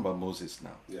 Talking about Moses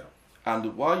now. Yeah.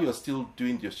 And while you're still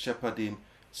doing your shepherding,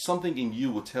 something in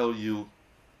you will tell you,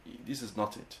 this is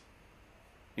not it.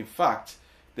 In fact,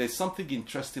 there's something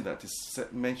interesting that is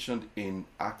mentioned in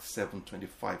Acts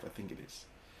 7:25, I think it is.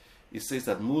 It says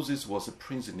that Moses was a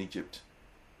prince in Egypt,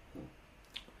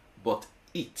 but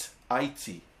it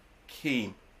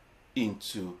came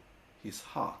into his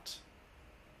heart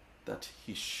that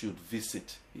he should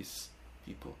visit his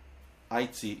people.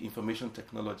 IT, information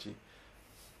technology,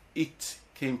 it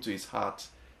came to his heart,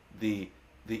 the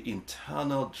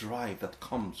internal drive that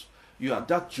comes. You are at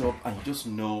that job and you just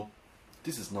know,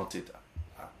 this is not it.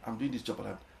 I'm doing this job but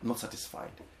I'm not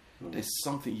satisfied. There's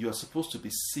something, you are supposed to be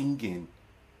singing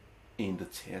in the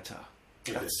theater.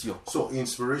 Okay. That's your So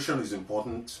inspiration is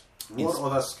important. What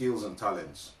other skills and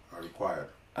talents are required?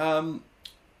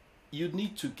 You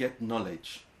need to get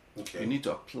knowledge. Okay. You need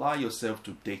to apply yourself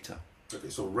to data. Okay,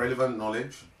 so relevant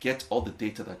knowledge. Get all the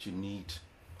data that you need.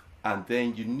 And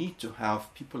then you need to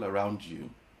have people around you.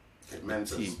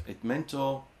 Mentors. A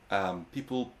mentor,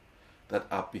 people that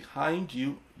are behind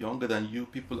you, younger than you,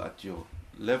 people at your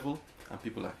level, and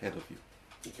people ahead of you.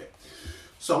 Okay.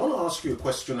 So I want to ask you a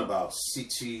question about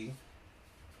City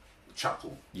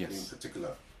Chapel in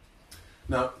particular.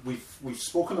 Now, we've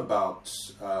spoken about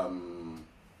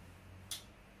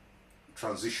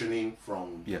transitioning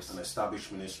from an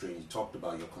established ministry. You talked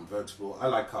about your convertible. I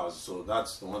like cars, so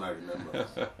that's the one I remember.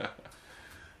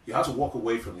 You had to walk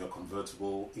away from your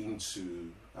convertible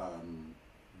into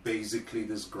basically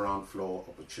this ground floor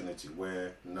opportunity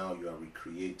where now you are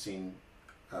recreating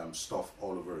stuff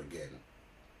all over again.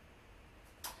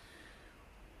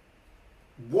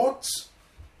 What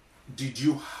did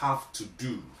you have to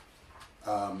do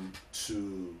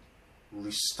to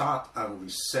restart and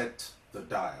reset the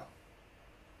dial?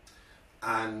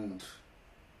 And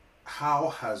how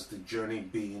has the journey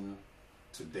been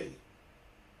today?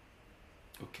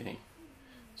 Okay.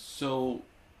 So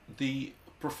the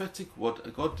prophetic word,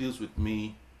 God deals with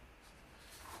me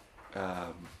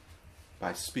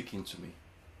by speaking to me.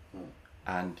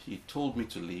 And he told me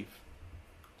to leave.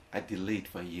 I delayed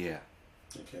for a year.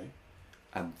 Okay.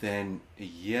 And then a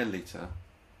year later,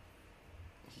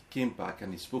 he came back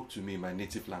and he spoke to me in my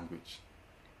native language.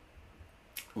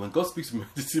 When God speaks in my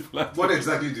native language, what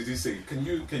exactly did he say? Can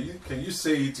you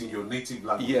say it in your native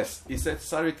language? Yes, he said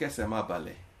 "Sarike sema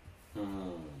bale,"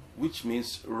 which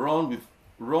means run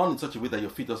in such a way that your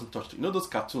feet doesn't touch. You know those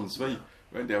cartoons when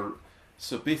they're.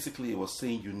 So basically, it was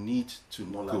saying you need to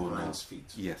more go like now.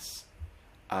 Feet. Yes,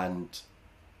 and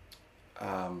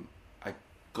I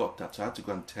got that. So I had to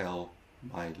go and tell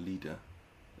my leader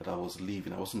that I was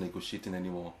leaving. I wasn't negotiating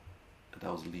anymore. That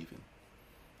I was leaving.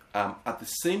 At the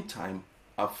same time,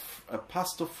 a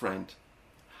pastor friend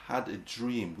had a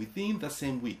dream within the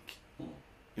same week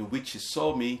in which he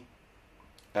saw me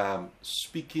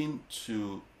speaking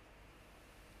to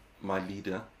my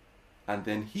leader, and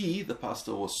then the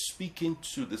pastor was speaking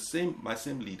to my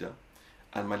same leader,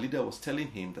 and my leader was telling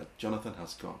him that Jonathan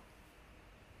has gone.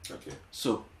 Okay.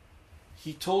 So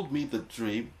he told me the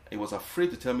dream. He was afraid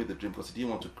to tell me the dream because he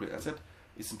didn't want to create. I said,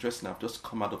 it's interesting, I've just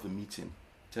come out of a meeting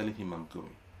telling him I'm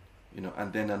going.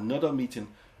 And then another meeting,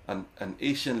 an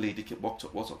Asian lady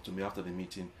walks up to me after the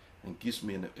meeting and gives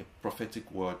me a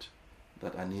prophetic word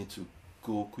that I need to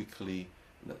go quickly.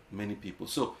 That many people.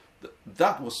 So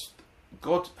that was,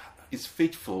 God is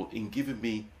faithful in giving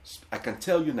me. I can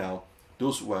tell you now,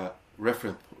 those were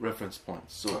reference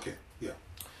points. So okay, yeah.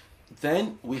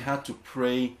 Then we had to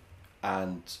pray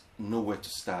and know where to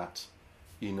start.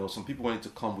 Some people wanted to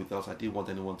come with us. I didn't want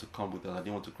anyone to come with us. I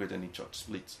didn't want to create any church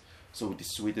splits. So we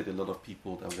dissuaded a lot of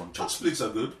people that wanted. Church splits are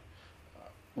good.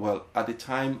 Well, at the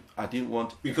time, I didn't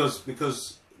want because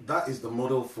that is the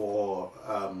model for.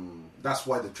 That's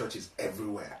why the church is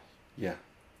everywhere. Yeah,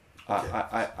 okay.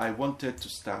 I wanted to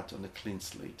start on a clean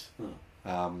slate,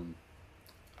 I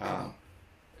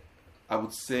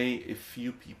would say a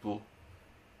few people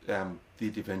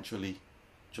did eventually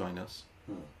join us,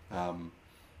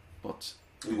 but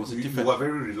it was a different. You were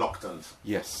very reluctant.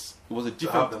 Yes, it was a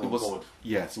different. To have them it was on board.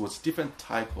 Yes, it was a different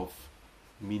type of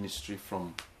ministry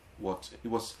from what it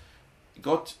was.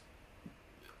 God,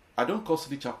 I don't call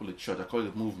City Chapel a church. I call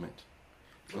it a movement.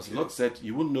 Because the Lord said,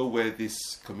 you won't know where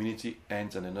this community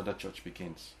ends and another church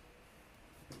begins.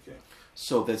 Okay.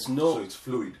 So there's no. So it's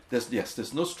fluid.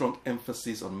 There's no strong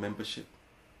emphasis on membership.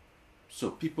 So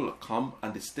people come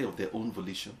and they stay of their own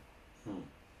volition.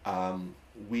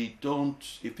 We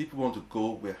don't. If people want to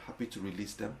go, we're happy to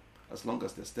release them as long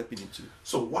as they're stepping into.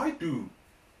 So why do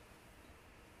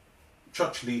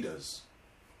church leaders?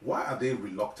 Why are they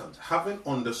reluctant, having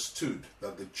understood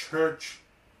that the church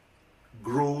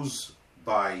grows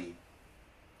by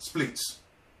splits?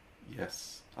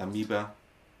 Yes, amoeba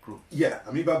growth. Yeah,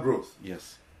 amoeba growth.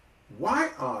 Yes.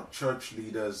 Why are church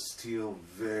leaders still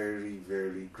very,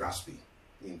 very graspy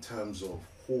in terms of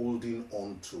holding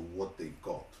on to what they've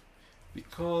got?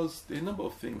 Because there are a number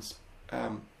of things.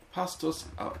 Pastors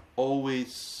are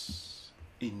always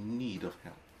in need of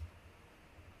help.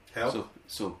 Help?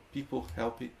 So people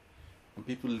help it, and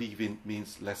people leaving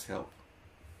means less help.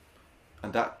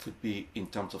 And that could be in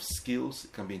terms of skills,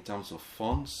 it can be in terms of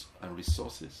funds and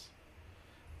resources.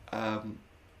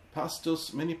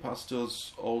 Many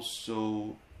pastors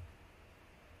also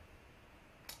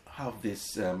have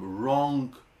this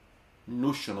wrong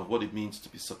notion of what it means to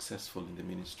be successful in the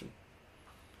ministry.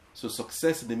 So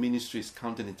success in the ministry is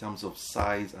counted in terms of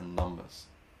size and numbers.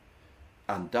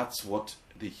 And that's what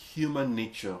the human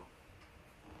nature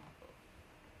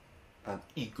and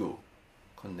ego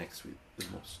connects with the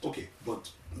most. Okay, but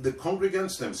the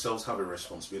congregants themselves have a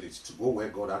responsibility to go where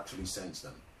God actually sends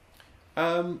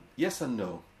them. Yes and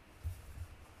no.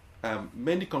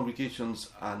 Many congregations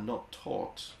are not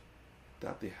taught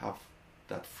that they have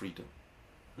that freedom.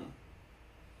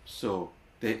 So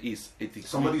there is a degree.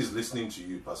 Somebody is listening to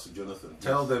you, Pastor Jonathan.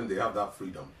 Tell them they have that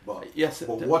freedom. But, yes,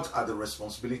 but what are the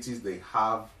responsibilities they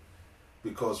have?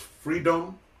 Because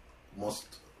freedom must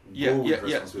go with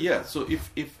responsibility. Yeah. So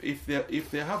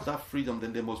if they have that freedom,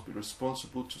 then they must be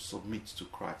responsible to submit to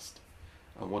Christ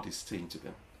and what He's saying to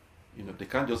them. You know, they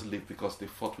can't just live because they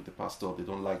fought with the pastor or they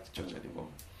don't like the church anymore.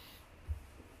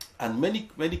 And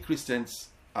many Christians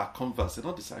are converts; they're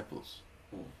not disciples.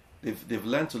 They've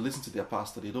learned to listen to their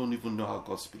pastor. They don't even know how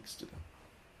God speaks to them.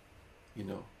 You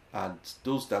know, and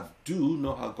those that do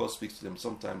know how God speaks to them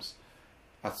sometimes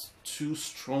are too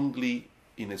strongly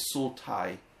in a soul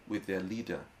tie with their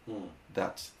leader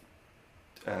that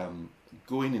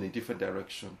going in a different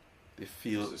direction, they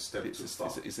feel it's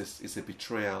a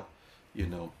betrayal. You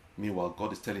know, meanwhile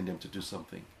God is telling them to do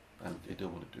something and they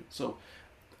don't want to do it. So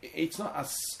it's not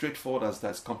as straightforward as that.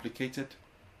 It's complicated,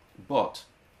 but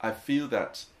I feel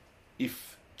that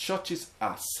if churches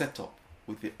are set up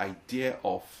with the idea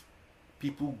of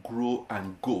people grow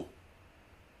and go.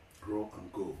 Grow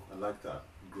and go. I like that.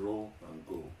 Grow and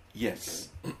go. Yes.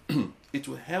 Okay. It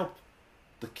will help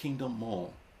the kingdom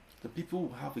more. The people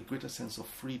will have a greater sense of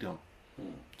freedom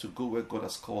to go where God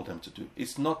has called them to do.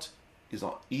 It's not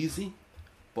easy,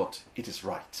 but it is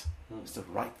right. It's the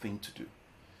right thing to do.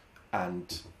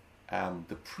 And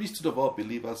the priesthood of all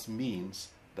believers means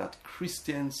that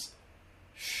Christians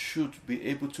should be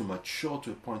able to mature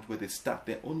to a point where they start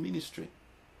their own ministry.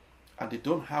 And they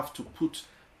don't have to put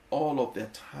all of their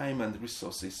time and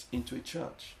resources into a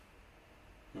church.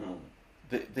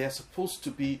 They are supposed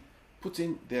to be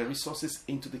putting their resources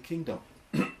into the kingdom.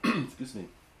 Excuse me.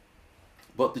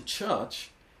 But the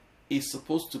church is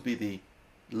supposed to be the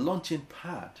launching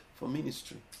pad for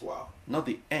ministry. Wow. Not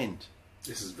the end.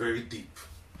 This is very deep.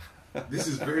 This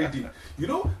is very deep. You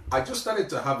know, I just started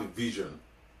to have a vision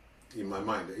in my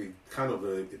mind, a kind of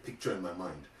a picture in my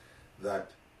mind,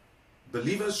 that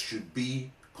believers should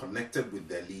be connected with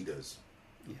their leaders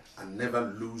and never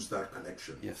lose that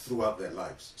connection throughout their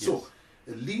lives. So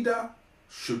a leader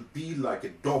should be like a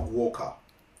dog walker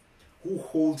who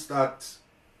holds that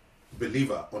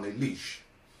believer on a leash.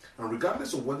 And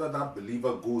regardless of whether that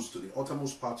believer goes to the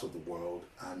uttermost parts of the world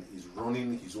and is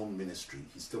running his own ministry,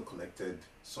 he's still connected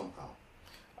somehow.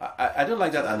 I don't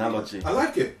like that analogy. I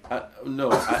like it.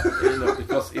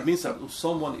 Because it means that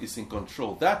someone is in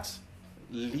control. That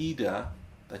leader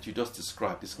that you just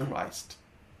described is Christ.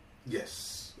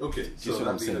 Yes. Okay. So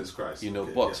that leader is Christ. You know,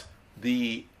 okay, but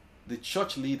the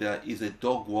church leader is a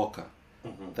dog walker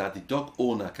that the dog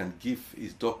owner can give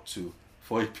his dog to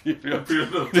for a period of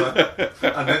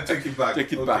time and then take it back.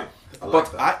 Take it back.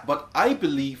 But I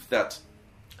believe that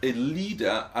a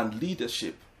leader and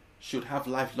leadership should have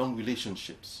lifelong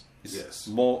relationships. Yes.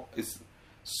 more.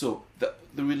 So the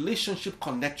relationship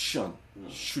connection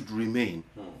should remain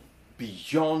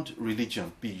beyond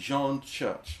religion, beyond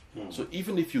church. So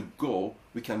even if you go,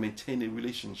 we can maintain a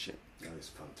relationship. That is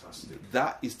fantastic.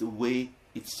 That is the way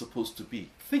it's supposed to be.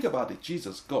 Think about it.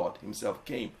 Jesus, God himself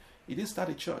came. He didn't start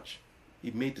a church.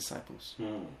 He made disciples.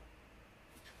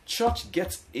 Church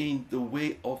gets in the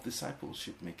way of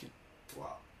discipleship making.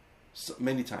 Wow. So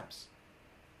many times.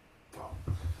 Wow.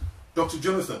 Dr.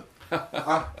 Jonathan,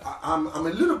 I'm a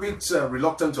little bit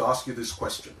reluctant to ask you this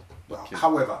question. Okay.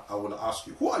 However, I will ask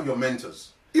you, who are your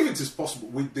mentors? If it is possible,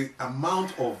 with the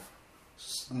amount of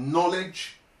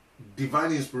knowledge,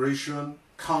 divine inspiration,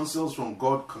 counsels from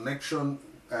God, connection,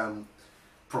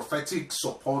 prophetic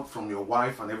support from your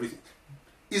wife and everything,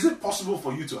 is it possible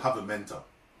for you to have a mentor?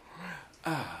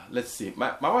 Let's see.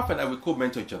 My wife and I, we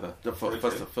co-mentor each other.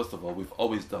 First of all, we've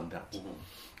always done that.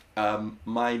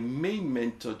 My main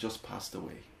mentor just passed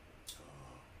away.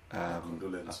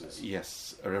 Condolences.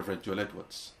 Yes, Reverend Joel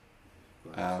Edwards.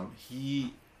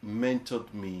 He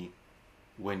mentored me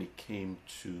when it came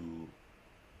to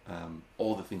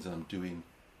all the things that I'm doing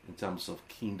in terms of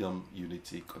kingdom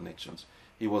unity connections.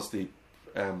 He was the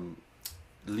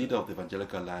leader of the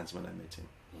Evangelical Alliance when I met him.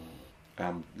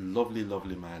 Lovely,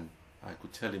 lovely man. I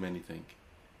could tell him anything.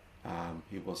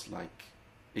 He was like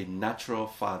a natural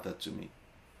father to me.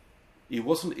 He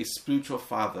wasn't a spiritual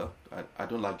father. I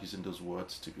don't like using those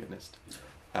words, to be honest,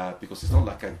 because it's not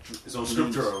like it's on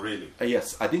scriptural, really.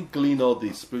 Yes, I didn't glean all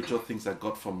the spiritual things I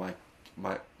got from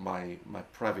my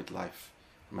private life,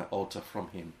 my altar from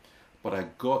him, but I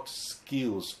got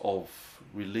skills of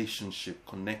relationship,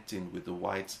 connecting with the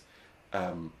white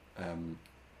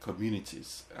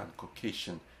communities and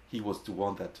Caucasian. He was the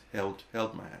one that held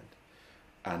my hand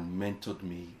and mentored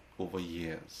me over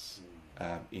years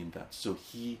in that. So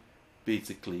he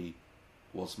basically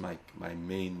was my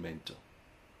main mentor,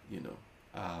 you know.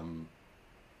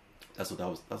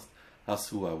 That's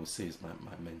who I would say is my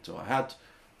mentor. I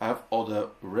have other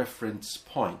reference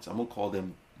points. I won't call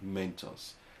them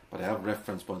mentors, but I have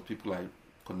reference points, people I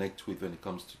connect with when it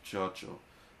comes to church or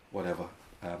whatever.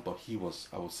 But he was,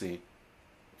 I would say,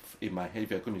 in my head,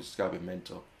 if I couldn't describe a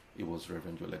mentor, it was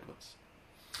Reverend Joel Edwards.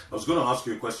 I was going to ask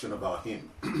you a question about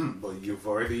him, but you've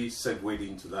already segued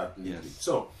into that neatly. Yes.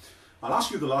 So I'll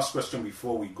ask you the last question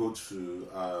before we go to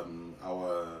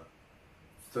our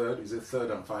third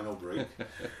and final break.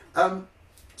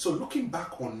 So looking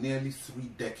back on nearly 3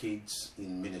 decades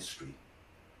in ministry,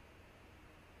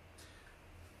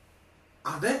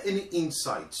 are there any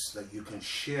insights that you can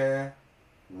share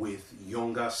with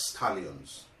younger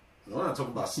stallions? When I talk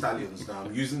about stallions now,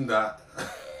 I'm using that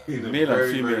in a male very,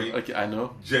 and female. very Okay, I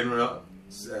know. general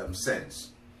sense.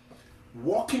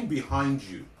 Walking behind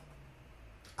you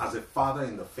as a father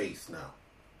in the faith now,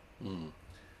 and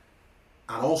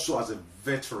also as a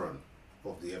veteran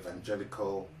of the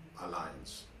Evangelical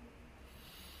Alliance.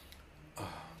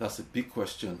 That's a big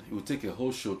question. It would take a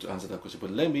whole show to answer that question,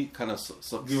 but let me kind of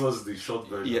Give us the short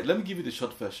version. Yeah, let me give you the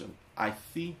short version. I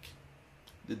think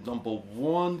the number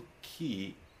one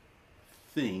key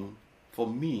thing for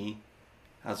me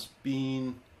has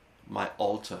been my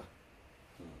altar.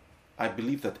 I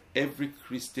believe that every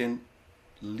Christian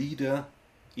leader,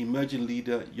 emerging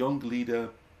leader, young leader,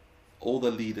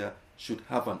 older leader should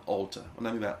have an altar. What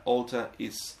I mean by altar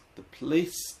is the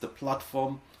place, the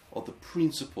platform, or the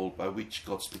principle by which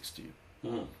God speaks to you.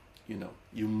 You know,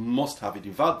 you must have it.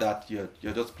 Without that, you're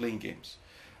just playing games.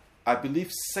 I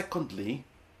believe, secondly,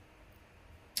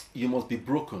 you must be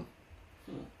broken.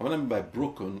 And what I mean by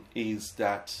broken is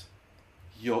that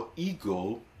your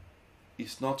ego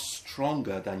is not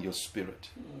stronger than your spirit.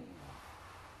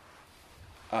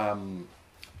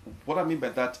 What I mean by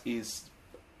that is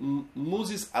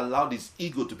Moses allowed his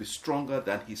ego to be stronger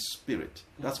than his spirit.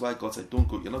 That's why God said, don't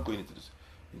go, you're not going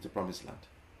into promised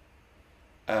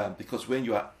land. Because when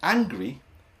you are angry,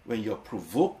 when you're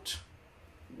provoked,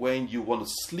 when you want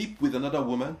to sleep with another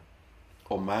woman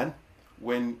or man,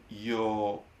 when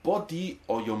your body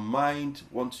or your mind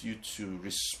wants you to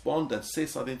respond and say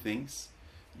certain things,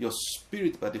 your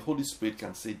spirit, by the Holy Spirit,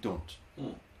 can say don't.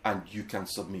 And you can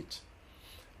submit.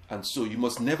 And so you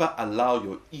must never allow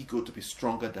your ego to be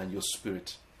stronger than your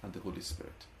spirit and the Holy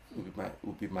Spirit.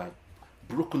 Would be my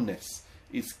brokenness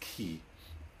is key.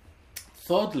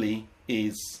 Thirdly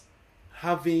is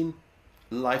having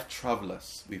life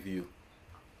travelers with you.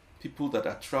 People that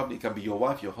are traveling. It can be your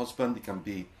wife, your husband. It can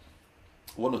be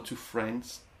 1 or 2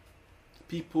 friends.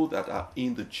 People that are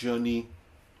in the journey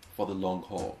for the long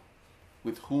haul,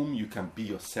 with whom you can be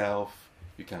yourself.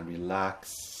 You can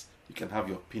relax. You can have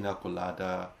your pina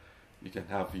colada. You can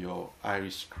have your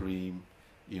Irish cream.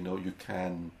 You know, you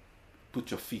can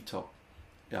put your feet up.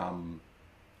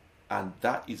 And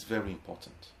that is very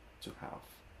important to have.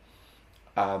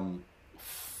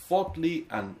 Fourthly,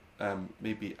 and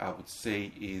maybe I would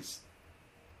say, is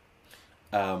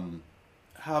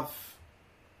have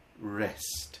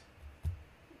rest.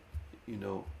 You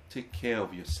know, take care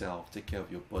of yourself, take care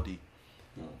of your body,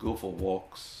 go for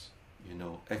walks, you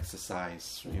know, exercise,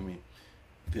 swimming.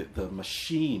 The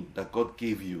machine that God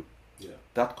gave you,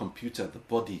 that computer, the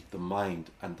body, the mind,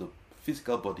 and the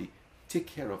physical body, take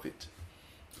care of it.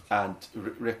 And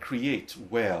recreate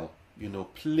well, you know,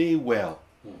 play well,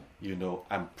 you know,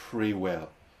 and pray well,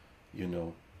 you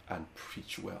know, and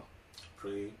preach well.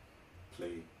 Pray,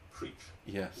 play, preach.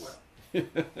 Yes. Well.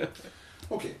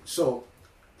 Okay, so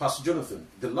Pastor Jonathan,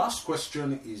 the last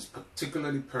question is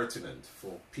particularly pertinent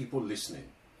for people listening.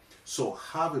 So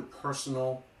have a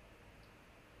personal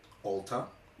altar.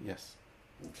 Yes.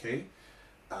 Okay.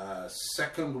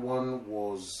 Second one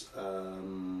was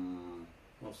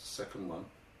what's the second one?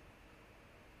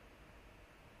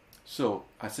 So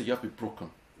I said you have to be broken.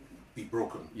 Be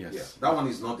broken. Yes. Yeah. That one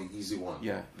is not the easy one.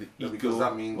 Yeah. The ego because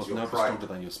that means was your never pride. stronger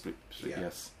than your spirit. Yeah.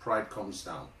 Yes. Pride comes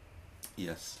down.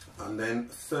 Yes. And then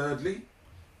thirdly,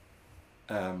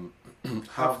 have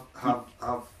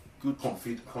good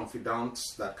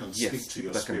confidants that can speak to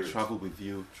your that spirit. can travel with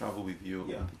you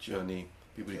Yeah. on the journey.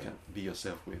 People you can be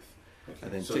yourself with. Okay.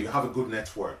 And then so you have a good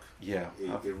network. Yeah.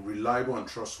 A reliable and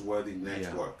trustworthy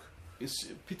network. Yeah. It's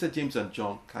Peter, James, and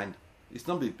John kind. It's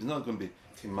not going to be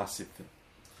a massive thing.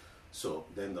 So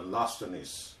then the last one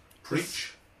is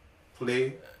preach,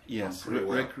 play, yes, and pray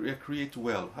well. Recreate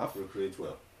well. Recreate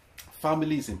well.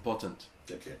 Family is important.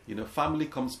 Okay. You know, family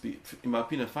in my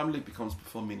opinion, family becomes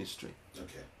before ministry.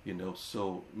 Okay. You know,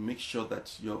 so make sure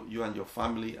that you and your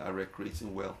family are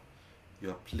recreating well, you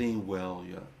are playing well,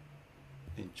 you are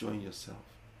enjoying yourself,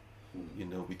 you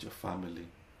know, with your family,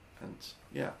 and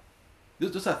yeah,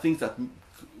 those are things that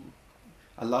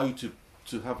allow you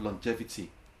to have longevity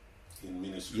in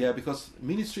ministry. Yeah, because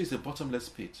ministry is a bottomless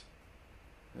pit.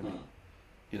 I mean,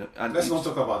 you know, and let's not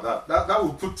talk about that. That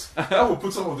will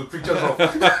put some of the preachers off.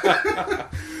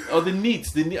 Oh, the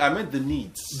needs. I meant the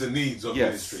needs. The needs of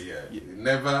ministry.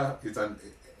 Yeah. It's an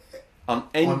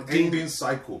unending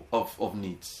cycle of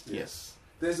needs. Yes.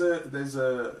 There's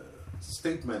a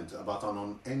statement about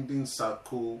an unending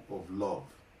cycle of love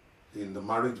in the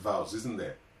marriage vows, isn't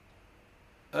there?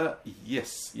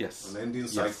 Yes. An ending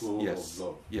cycle of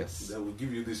love. Yes. They will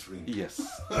give you this ring. Yes.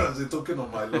 As a token of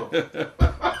my love.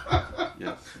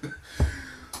 Yes.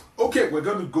 Okay, we're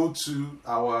going to go to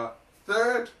our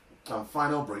third and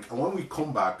final break. And when we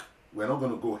come back, we're not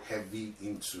going to go heavy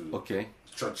into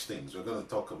church things. We're going to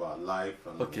talk about life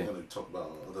and we're going to talk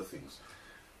about other things.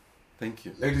 Thank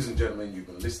you. Ladies and gentlemen, you've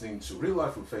been listening to Real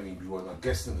Life with Femi Ibiwoye. My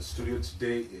guest in the studio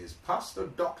today is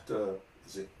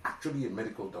is actually a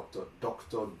medical doctor,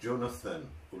 Dr. Jonathan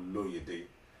Oloyede.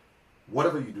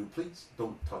 Whatever you do, please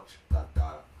don't touch that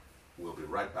dial. We'll be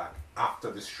right back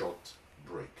after this short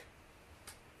break.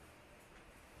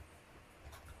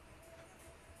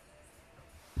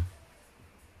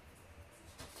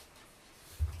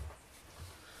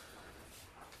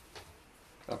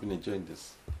 I've been enjoying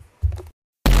this.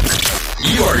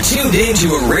 You are tuned in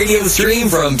to a radio stream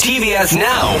from TVS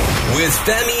Now with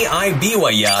Femi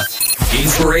Ibiwoye.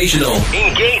 Inspirational,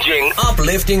 engaging,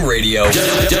 uplifting radio.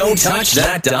 Don't touch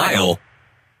that dial.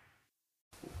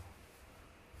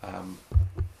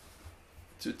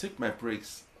 To take my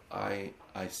breaks, I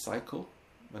cycle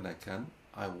when I can.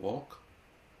 I walk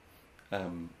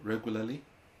regularly.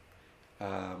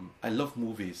 I love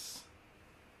movies.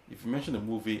 If you mention a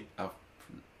movie,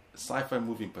 sci-fi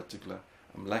movie in particular,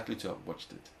 I'm likely to have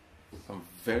watched it. I'm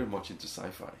very much into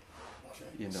sci-fi. Okay.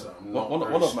 You know, so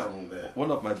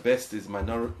one of my best is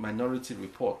Minority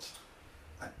Report.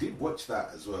 I did watch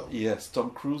that as well. Yes,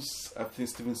 Tom Cruise. I think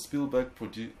Steven Spielberg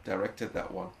directed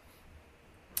that one.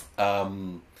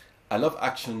 I love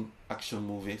action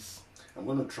movies. I'm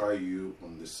going to try you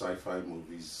on the sci-fi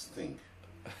movies thing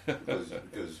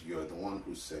because you're the one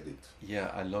who said it.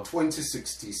 Yeah, I love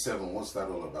 2067. What's that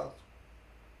all about?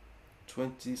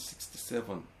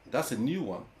 2067. That's a new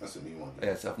one. That's a new one.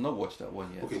 Yes, I've not watched that one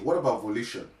yet. Okay, what about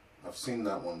Volition? I've seen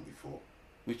that one before.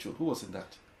 Which one? Who was in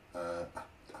that? I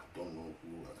don't know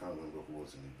who. I can't remember who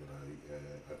was in it,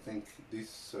 but I think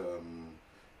this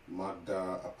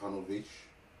Magda Apanovich.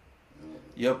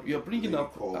 You're bringing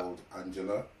up called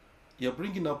Angela. You're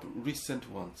bringing up recent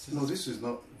ones. No, this is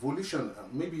not Volition.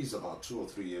 Maybe it's about 2 or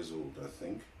 3 years old. I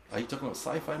think. Are you talking about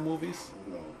sci-fi movies?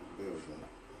 No, bear with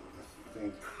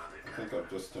me. I think I've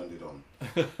just turned it on.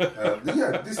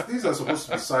 Yeah, these are supposed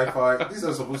to be sci-fi. These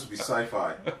are supposed to be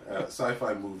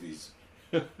sci-fi movies.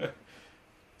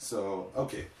 So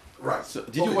okay, right. So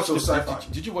did you watch sci-fi.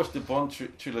 did you watch the Bond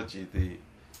trilogy, the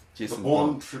Jason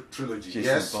Bond trilogy?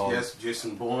 Jason Bond. Yes,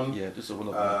 Jason Bourne. Yeah, this is one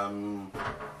of them.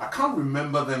 I can't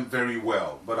remember them very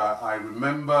well, but I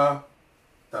remember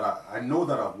that I know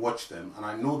that I've watched them, and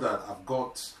I know that I've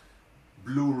got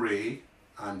Blu-ray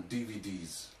and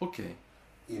DVDs. Okay.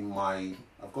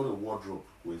 I've got a wardrobe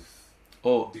with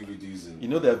DVDs in. You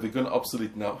know they've become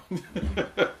obsolete now.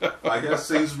 I hear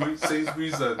Sainsbury's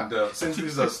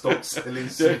have stopped selling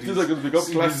CDs. These are going to become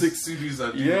classic CDs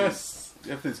and DVDs. Yes,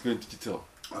 everything's going digital.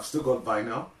 I've still got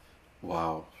vinyl.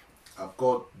 Wow. I've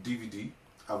got DVD.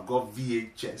 I've got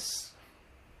VHS.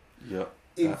 Yeah.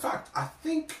 In fact, I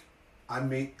think I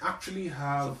may actually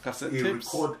have a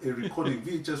recording,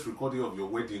 VHS recording of your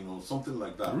wedding or something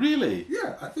like that. Really?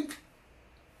 Yeah, I think.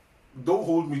 Don't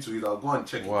hold me to it. I'll go and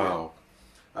check it. Wow.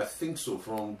 I think so,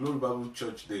 from Glory Bible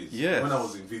Church days. Yes. When I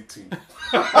was in V-Team.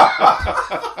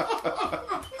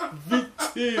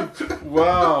 V-Team.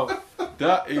 Wow.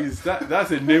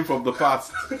 That's a name from the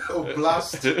past.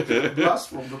 Blast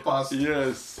from the past.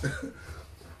 Yes.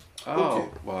 Oh, okay.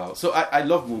 Wow. So I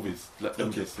love movies. Let me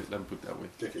just say, let me put it that way.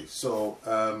 Okay. So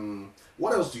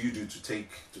what else do you do to take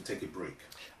a break?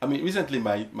 I mean, recently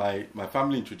my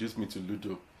family introduced me to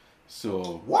Ludo.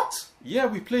 So what? Yeah,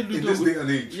 we play Ludo. In this day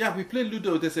and age. Yeah, we play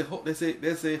Ludo. There's a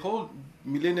whole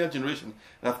millennial generation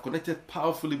that have connected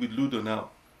powerfully with Ludo now.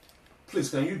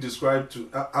 Please, can you describe to?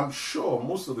 I'm sure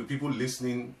most of the people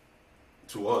listening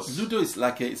to us. Ludo is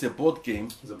like it's a board game.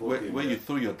 It's a board game, where you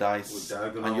throw your dice with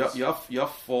diagonals. And you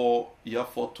have four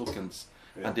tokens,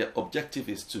 yeah. And the objective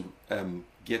is to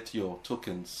get your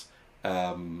tokens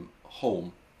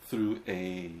home through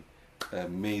a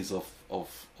maze of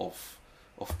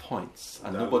points,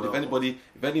 and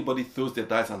if anybody throws their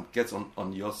dice and gets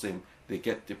on your same, they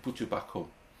put you back home.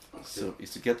 Okay. So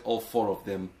it's to get all four of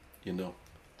them, to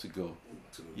go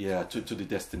to the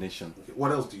destination. Okay.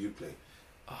 What else do you play?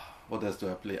 What else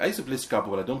do I play? I used to play Scrabble,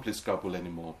 but I don't play Scrabble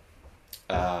anymore.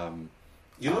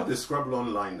 There's Scrabble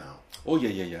online now. Oh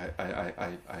yeah.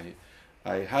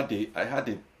 I had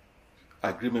a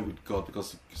agreement with God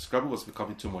because Scrabble was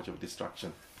becoming too much of a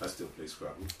distraction. I still play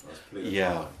Scrabble.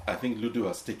 I think Ludo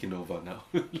has taken over now.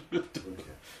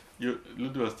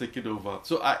 Ludo has taken over.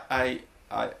 So I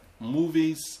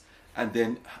movies, and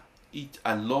then eat.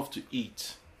 I love to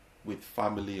eat with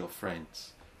family or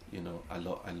friends. I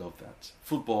love that.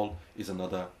 Football is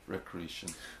another recreation.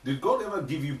 Did God ever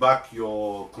give you back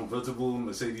your convertible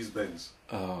Mercedes Benz?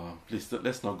 Please,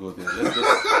 let's not go there.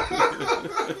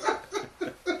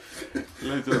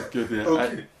 Let's just go there.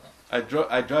 Okay. I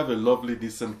drive a lovely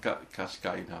Nissan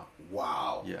Qashqai now.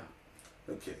 Wow. Yeah.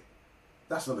 Okay.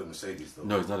 That's not a Mercedes though.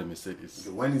 No, it's not a Mercedes.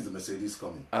 Okay, when is the Mercedes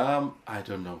coming? I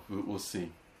don't know. We'll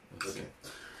see. We'll see.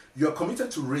 You are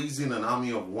committed to raising an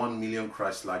army of 1 million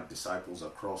Christ-like disciples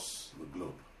across the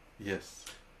globe. Yes.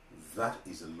 That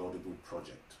is a laudable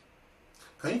project.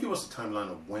 Can you give us a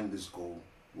timeline of when this goal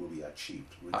will be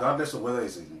achieved, regardless of whether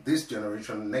it's in this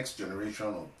generation, next generation,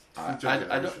 or future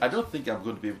generations? I don't think I'm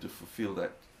going to be able to fulfill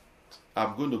that.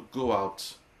 I'm going to go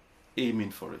out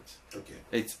aiming for it. Okay.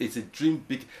 It's a dream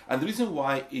big, and the reason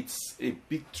why it's a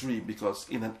big dream, because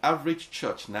in an average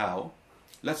church now,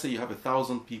 let's say you have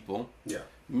 1,000 people. Yeah.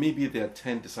 Maybe there are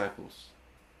 10 disciples.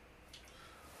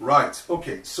 Right.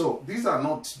 Okay. So these are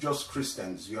not just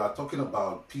Christians. You are talking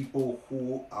about people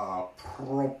who are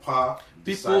proper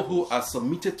people who are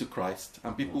submitted to Christ,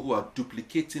 and people who are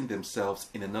duplicating themselves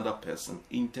in another person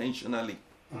intentionally,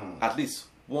 at least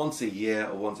once a year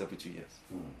or once every 2 years.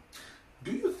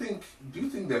 Do you think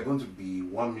there are going to be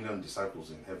 1 million disciples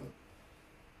in heaven?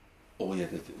 Oh yeah,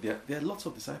 there are lots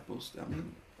of disciples.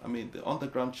 I mean, the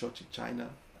underground church in China,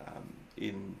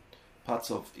 in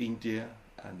parts of India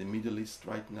and the Middle East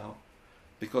right now,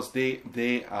 because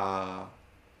they are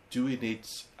doing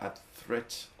it at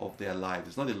threat of their lives.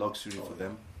 It's not a luxury for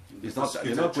them. It's not.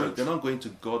 They're not going to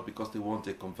God because they want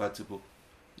a convertible,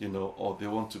 or they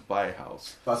want to buy a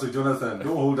house. Pastor Jonathan,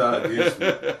 don't hold that against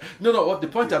me. No. What the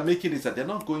point I'm making is that they're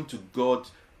not going to God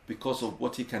because of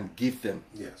what He can give them.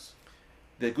 Yes.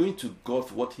 They're going to God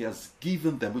for what He has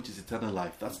given them, which is eternal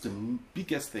life. That's the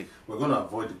biggest thing. We're going to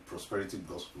avoid the prosperity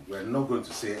gospel. We're not going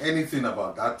to say anything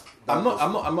about that. I'm not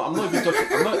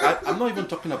even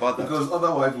talking about that. Because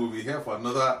otherwise we'll be here for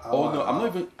another hour. Oh no,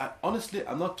 honestly,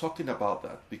 I'm not talking about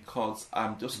that, because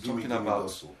I'm just talking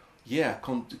about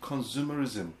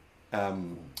consumerism.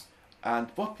 And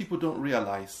what people don't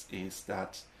realize is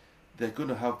that they're going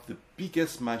to have the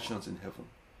biggest mansions in heaven.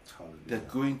 Hallelujah. They're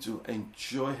going to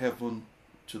enjoy heaven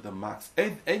to the max.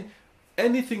 And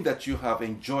anything that you have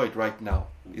enjoyed right now,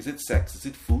 is it sex? Is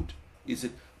it food? Is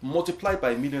it multiplied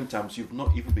by 1,000,000 times, you've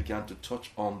not even begun to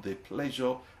touch on the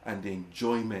pleasure and the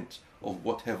enjoyment of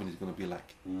what heaven is going to be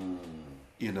like.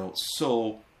 You know,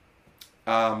 so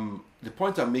the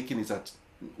point I'm making is that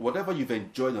whatever you've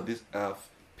enjoyed on this earth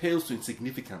pales to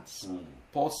insignificance.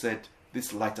 Paul said,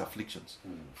 these light afflictions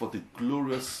for the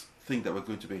glorious thing that we're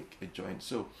going to be enjoying.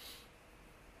 So,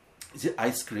 is it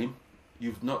ice cream?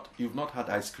 You've not had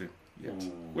ice cream yet.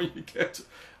 When you get,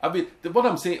 I mean, what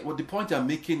I'm saying, the point I'm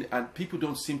making, and people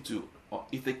don't seem to,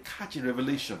 if they catch a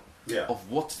revelation of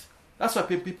what, that's why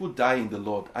people die in the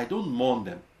Lord. I don't mourn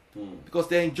them because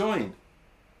they're enjoying.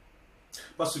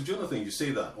 Pastor Jonathan, you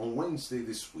say that on Wednesday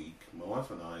this week, my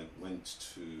wife and I went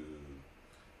to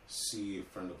see a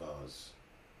friend of ours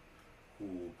who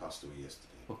passed away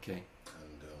yesterday. Okay.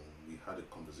 And we had a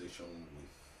conversation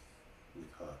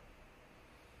with her.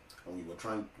 And we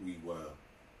were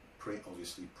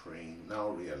obviously praying.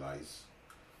 Now realize,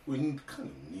 we kind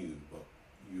of knew, but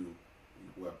you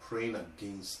were praying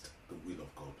against the will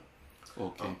of God.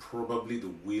 Okay. And probably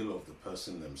the will of the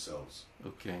person themselves.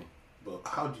 Okay. But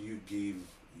how do you give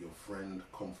your friend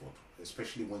comfort,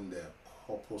 especially when they're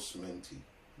corpus menti,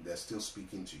 they're still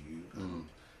speaking to you, and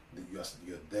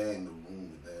you're there in the room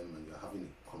with them, and you're having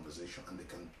a conversation, and they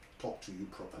can talk to you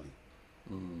properly.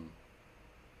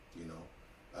 You know,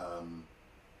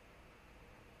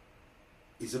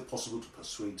 is it possible to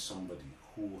persuade somebody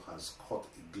who has caught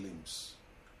a glimpse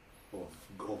of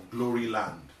glory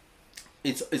land?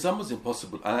 It's almost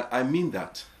impossible. I mean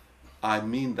that.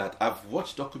 I've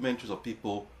watched documentaries of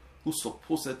people who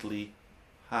supposedly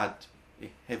had a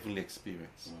heavenly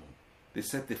experience. They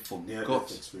said they forgot.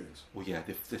 Near-death experience. Oh yeah,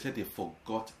 they said they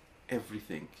forgot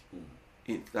everything.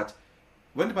 That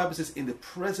when the Bible says, "In the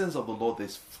presence of the Lord,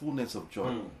 there's fullness of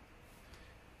joy."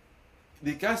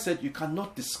 The guy said, "I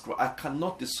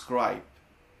cannot describe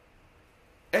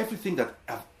everything that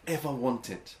I've ever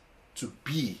wanted to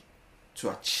be,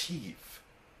 to achieve."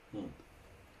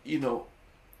 You know.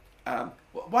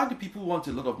 Why do people want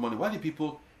a lot of money? Why do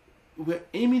people? We're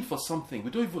aiming for something.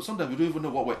 Sometimes we don't even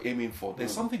know what we're aiming for.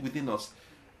 There's something within us,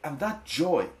 and that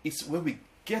joy is when we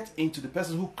get into the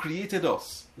person who created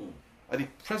us, and he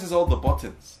presses all the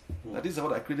buttons. That is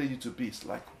what I created you to be. It's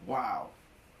like, wow.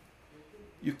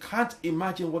 You can't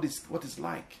imagine what it's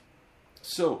like.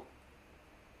 So,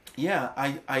 yeah,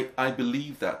 I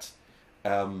believe that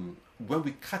when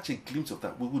we catch a glimpse of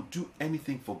that, we will do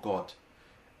anything for God.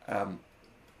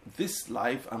 This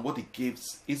life and what it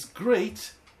gives is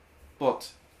great,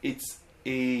 but it's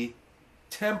a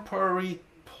temporary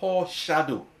poor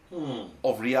shadow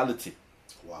of reality.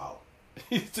 Wow.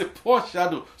 It's a poor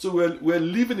shadow. So we're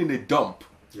living in a dump.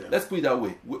 Yeah. Let's put it that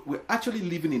way. We're actually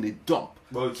living in a dump.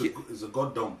 Well, it's a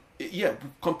God dump. Yeah,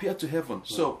 compared to heaven.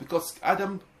 So because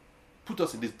Adam put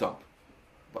us in this dump,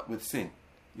 but with sin,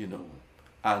 you know.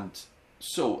 And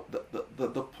so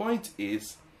the point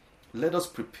is, let us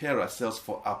prepare ourselves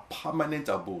for a permanent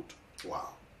abode.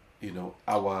 Wow. You know,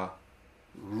 our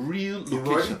real location. You've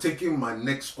already taken my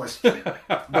next question.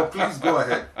 But please go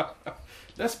ahead.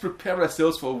 Let's prepare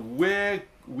ourselves for where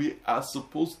we are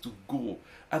supposed to go.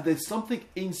 And there's something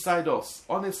inside us,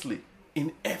 honestly,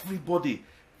 in everybody,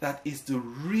 that is the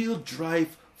real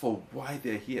drive for why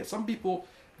they're here. Some people,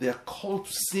 they are called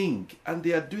to sing, and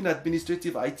they are doing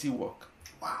administrative IT work.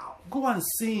 Wow. Go and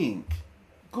sing.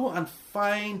 Go and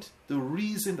find the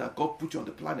reason that God put you on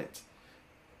the planet.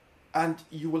 And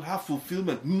you will have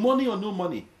fulfillment. Money or no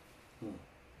money.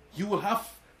 You will have,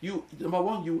 number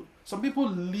one, some people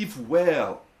live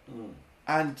well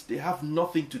and they have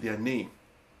nothing to their name.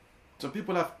 Some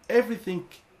people have everything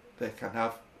they can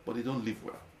have, but they don't live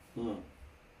well.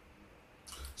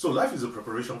 So life is a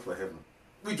preparation for heaven,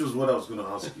 which was what I was going to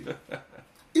ask you.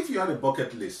 If you had a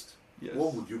bucket list,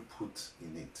 what would you put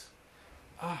in it?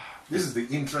 This is the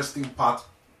interesting part.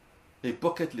 A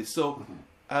bucket list. So,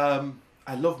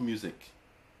 I love music.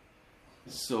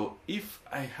 So, if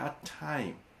I had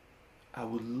time, I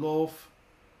would love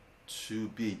to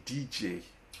be a DJ.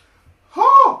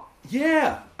 Oh!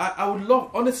 Yeah, I would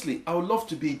love, honestly, I would love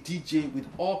to be a DJ with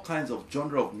all kinds of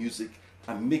genre of music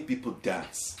and make people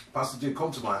dance. Pastor J,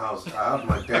 come to my house. I have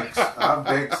my decks. I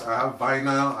have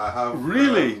vinyl. I have...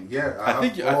 Really? I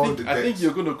think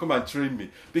you're going to come and train me,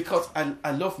 because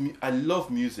I love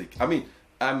music. I mean,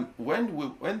 when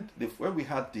we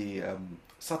had the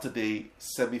Saturday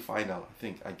semi-final, I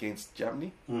think, against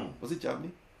Germany. Was it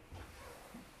Germany?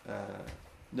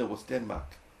 No, it was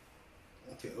Denmark.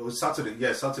 Okay, it was Saturday.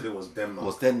 Yeah, Saturday was Denmark. It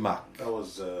was Denmark. That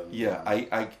was...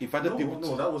 I invited people...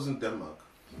 No, that wasn't Denmark.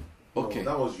 Okay.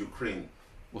 No, that was Ukraine.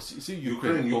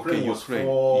 Ukraine. Ukraine was Ukraine.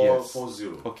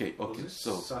 4-0. Okay.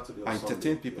 So I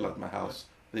entertained people at my house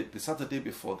the Saturday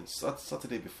before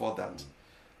that,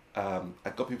 I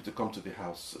got people to come to the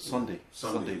house Sunday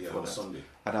before that, Sunday.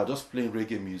 and I was just playing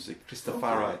reggae music,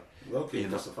 Christopher. Okay,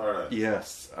 Christopher.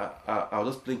 Yes, I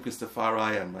was just playing Christopher,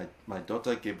 and my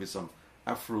daughter gave me some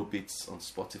Afro beats on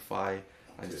Spotify.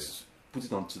 I just put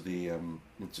it onto the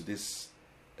into this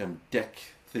deck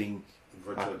thing.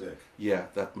 Virtual deck. Yeah,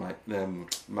 that my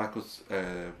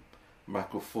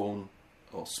microphone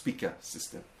or speaker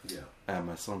system. Yeah.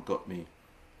 My son got me.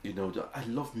 I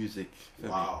love music.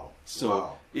 Wow.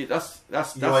 So that's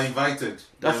you are invited.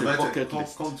 That's You're a invited. bucket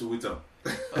list. Come to Witham.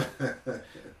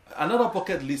 Another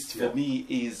bucket list for me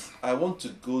is I want to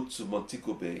go to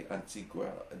Montego Bay,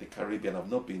 Antigua, the Caribbean. I've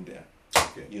not been there.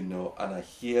 Okay. And I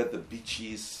hear the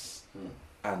beaches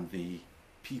and the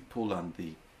people and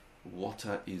the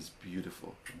water is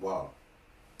beautiful. Wow.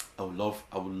 I would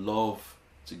love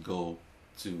to go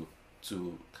to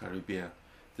Caribbean,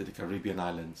 to the Caribbean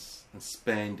islands, and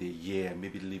spend a year,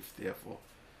 maybe live there for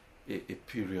a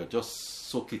period, just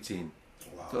soak it in.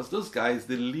 Wow. Because those guys,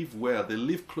 they live well, they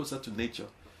live closer to nature,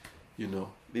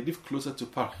 they live closer to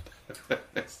paradise.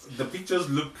 The pictures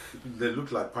look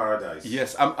like paradise.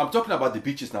 Yes, I'm talking about the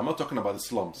beaches now. I'm not talking about the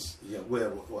slums. Yeah,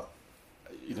 where?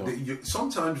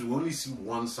 Sometimes we only see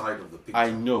one side of the picture.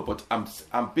 I know, but I'm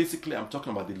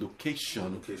talking about the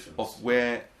locations of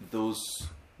where those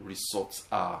resorts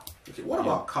are. Okay, what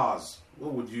about cars?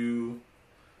 What would you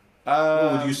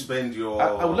spend your?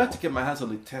 I would like to get my hands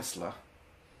on a Tesla.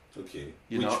 Okay.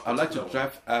 I'd like to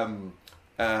drive.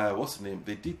 What's the name?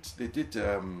 They did.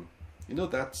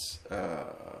 That.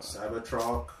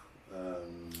 Cybertruck.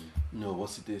 No,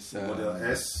 what's it? This Model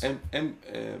S.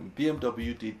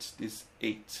 BMW did this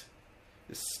 8,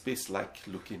 the space-like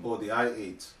looking. Oh, the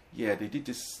i8. Yeah, they did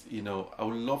this. I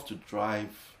would love to drive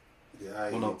the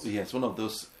i8. one of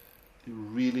those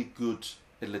really good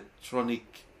electronic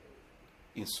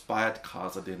inspired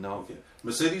cars that they now. Okay.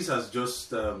 Mercedes has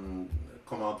just come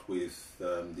out with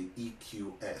the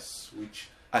EQS, which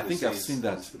I think I've seen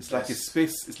that. It's like a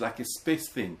space. It's like a space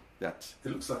thing that.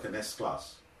 It looks like an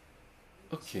S-Class.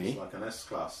 Okay. It's like an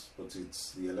S-Class, but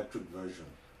it's the electric version.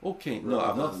 Okay. No,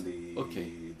 I've not. The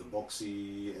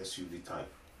boxy SUV type.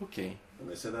 Okay. And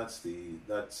they say that's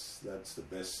the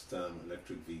best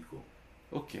electric vehicle.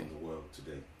 Okay. In the world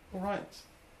today. All right.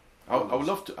 I would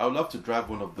love to drive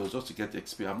one of those just to get the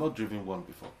experience. I've not driven one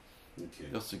before. Okay.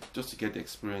 Just to get the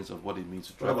experience of what it means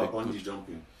to drive. What about bungee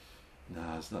jumping?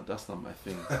 Nah, it's not. That's not my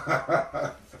thing.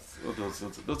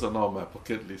 those are not on my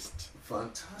bucket list.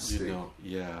 Fantastic.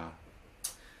 Yeah.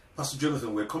 Pastor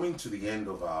Jonathan, we're coming to the end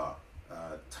of our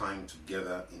time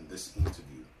together in this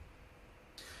interview.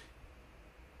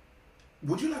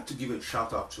 Would you like to give a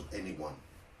shout out to anyone?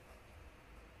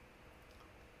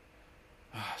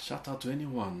 Shout out to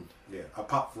anyone. Yeah,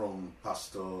 apart from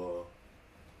Pastor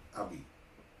Abbiih.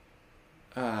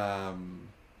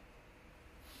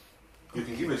 You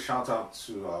can give a shout out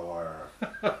to our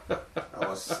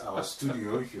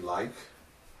studio if you like.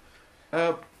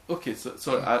 Okay,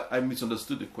 so I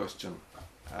misunderstood the question.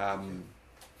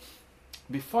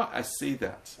 Before I say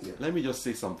that, let me just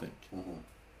say something.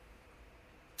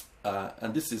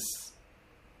 And this is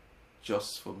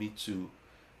just for me to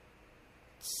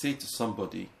say to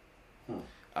somebody.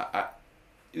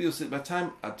 It was at my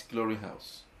time at Glory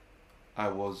House. I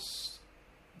was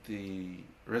the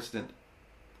resident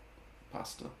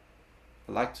pastor.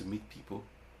 I like to meet people.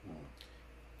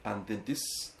 And then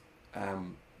this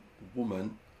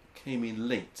woman came in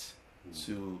late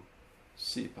to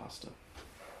see a pastor.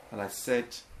 And I said,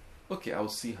 okay, I'll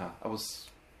see her. I was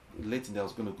late in there, I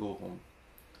was going to go home.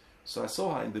 So I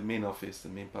saw her in the main office, the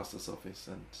main pastor's office,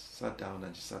 and sat down,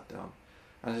 and she sat down.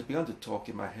 And I began to talk.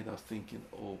 In my head, I was thinking,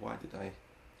 oh, why did I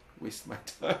waste my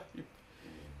time?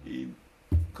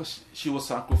 Because she was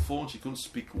francophone, she couldn't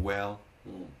speak well.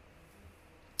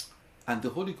 And the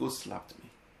Holy Ghost slapped me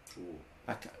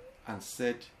and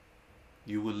said,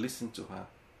 you will listen to her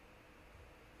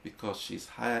because she's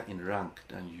higher in rank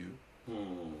than you.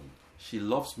 She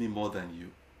loves me more than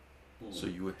you. So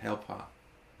you will help her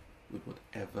with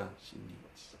whatever she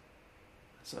needs.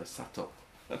 So I sat up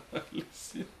and I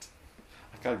listened.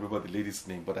 I can't remember the lady's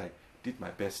name, but I did my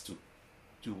best to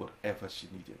do whatever she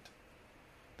needed.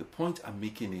 The point I'm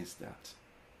making is that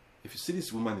if you see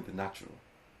this woman in the natural,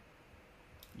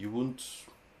 you won't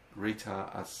rate her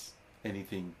as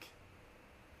anything,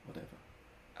 whatever.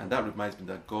 And that reminds me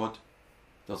that God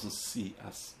doesn't see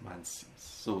as man sees.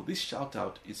 So this shout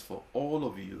out is for all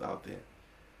of you out there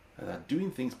that are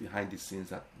doing things behind the scenes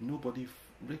that nobody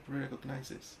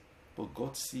recognizes, but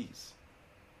God sees.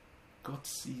 God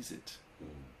sees it.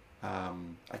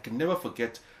 I can never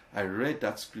forget, I read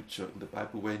that scripture in the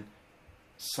Bible when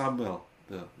Samuel,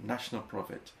 the national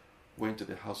prophet, went to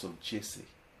the house of Jesse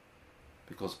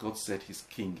because God said his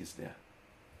king is there.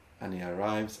 And he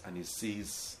arrives and he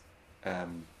sees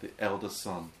the elder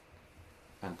son.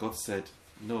 And God said,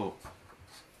 no,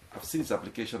 I've seen his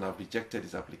application, I've rejected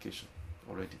his application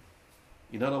already.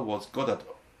 In other words, God had,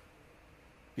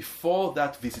 before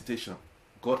that visitation,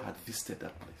 God had visited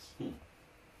that place. And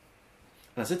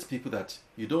I said to people that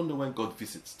you don't know when God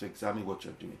visits to examine what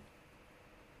you're doing.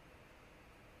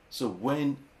 So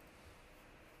when,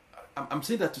 I'm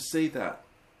saying that to say that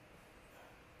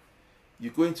you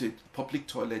go into a public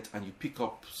toilet and you pick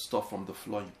up stuff from the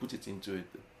floor, you put it into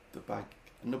the bag,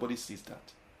 and nobody sees that.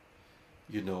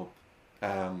 You know,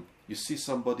 you see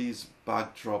somebody's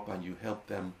bag drop and you help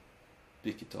them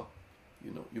pick it up.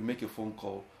 You know, you make a phone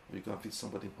call or you go and visit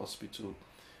somebody in hospital.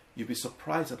 You'll be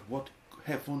surprised at what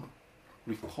heaven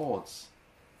records.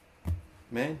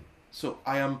 Man, so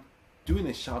I am doing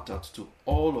a shout out to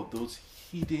all of those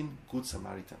hidden good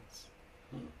Samaritans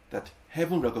that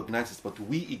heaven recognizes but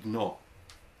we ignore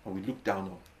and we look down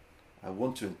on. I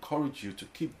want to encourage you to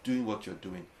keep doing what you're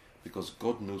doing because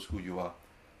God knows who you are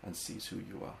and sees who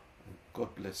you are. And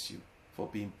God bless you for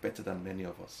being better than many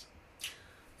of us.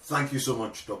 Thank you so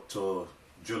much, Dr.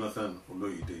 Jonathan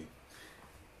Oloyede.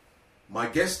 My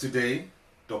guest today,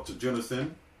 Dr.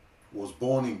 Jonathan, was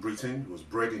born in Britain, was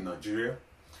bred in Nigeria.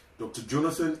 Dr.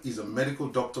 Jonathan is a medical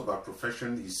doctor by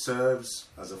profession. He serves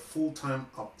as a full-time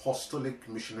apostolic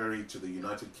missionary to the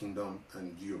United Kingdom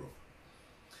and Europe.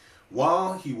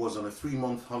 While he was on a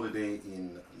 3-month holiday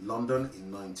in London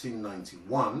in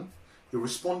 1991, he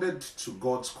responded to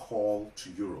God's call to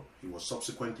Europe. He was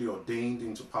subsequently ordained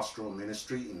into pastoral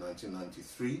ministry in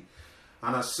 1993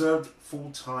 and has served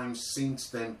full-time since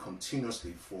then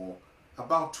continuously for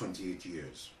about 28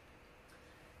 years.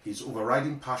 His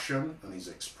overriding passion, and he's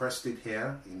expressed it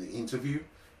here in the interview,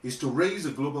 is to raise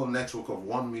a global network of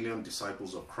 1 million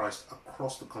disciples of Christ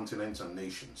across the continents and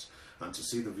nations, and to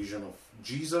see the vision of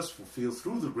Jesus fulfilled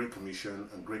through the Great Commission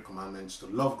and Great Commandments to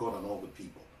love God and all the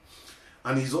people.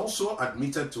 And he's also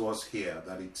admitted to us here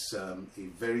that it's a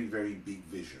very, very big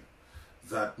vision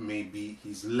that may be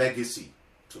his legacy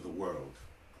to the world.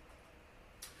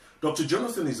 Dr.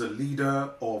 Jonathan is a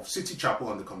leader of City Chapel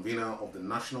and the convener of the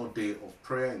National Day of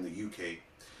Prayer in the UK,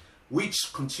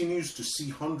 which continues to see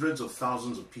hundreds of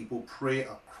thousands of people pray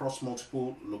across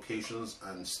multiple locations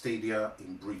and stadia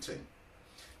in Britain.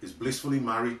 He's blissfully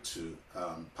married to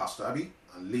Pastor Abbiih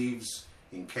and lives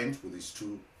in Kent with his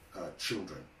 2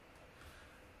 children.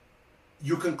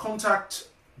 You can contact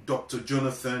Dr.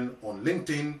 Jonathan on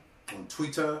LinkedIn, on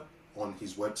Twitter, on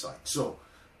his website. So,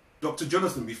 Dr.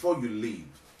 Jonathan, before you leave,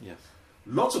 yes,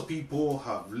 lots of people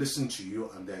have listened to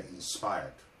you and they're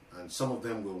inspired. And some of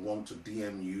them will want to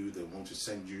DM you, they want to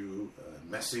send you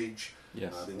a message,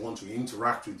 yes. They want to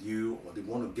interact with you, or they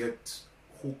want to get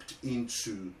hooked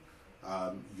into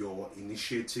your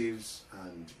initiatives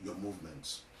and your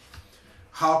movements.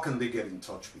 How can they get in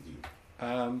touch with you?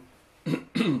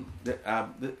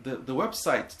 The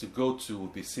website to go to will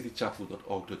be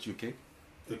citychapel.org.uk.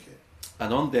 Okay.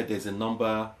 And on there's a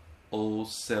number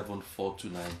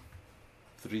 07429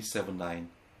 379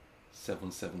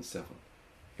 777.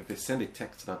 If they send a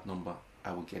text to that number,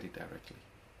 I will get it directly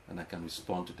and I can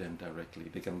respond to them directly.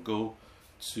 They can go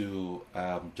to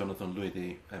Jonathan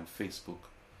Oloyede Facebook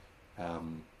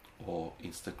or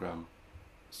Instagram.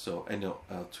 So any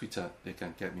Twitter, they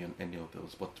can get me on any of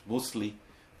those, but mostly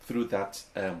through that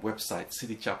website,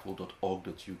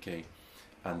 citychapel.org.uk,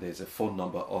 and there's a phone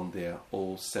number on there,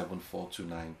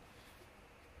 07429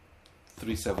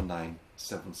 379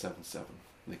 777.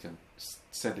 They can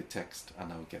send a text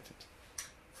and I'll get it.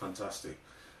 Fantastic.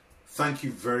 Thank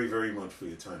you very, very much for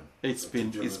your time. It's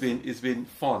been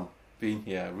fun being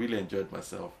here. I really enjoyed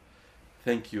myself.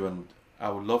 Thank you, and I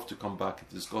would love to come back and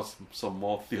discuss some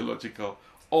more theological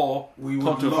or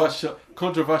controversial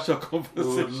conversations.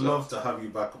 We would love to have you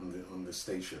back on the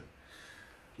station.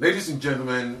 Ladies and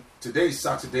gentlemen, today is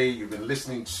Saturday. You've been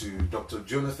listening to Dr.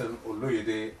 Jonathan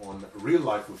Oloyede on Real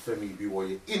Life with Femi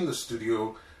Ibiwoye in the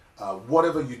studio.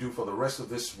 Whatever you do for the rest of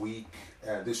this week,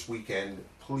 this weekend,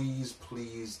 please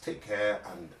take care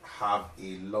and have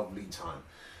a lovely time.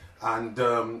 And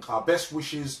our best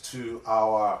wishes to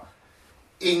our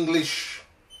English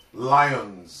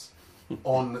Lions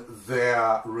on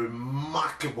their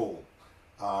remarkable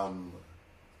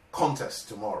contest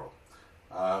tomorrow.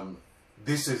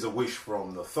 This is a wish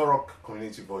from the Thurrock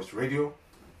Community Voice Radio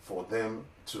for them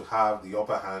to have the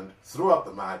upper hand throughout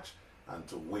the match and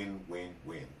to win.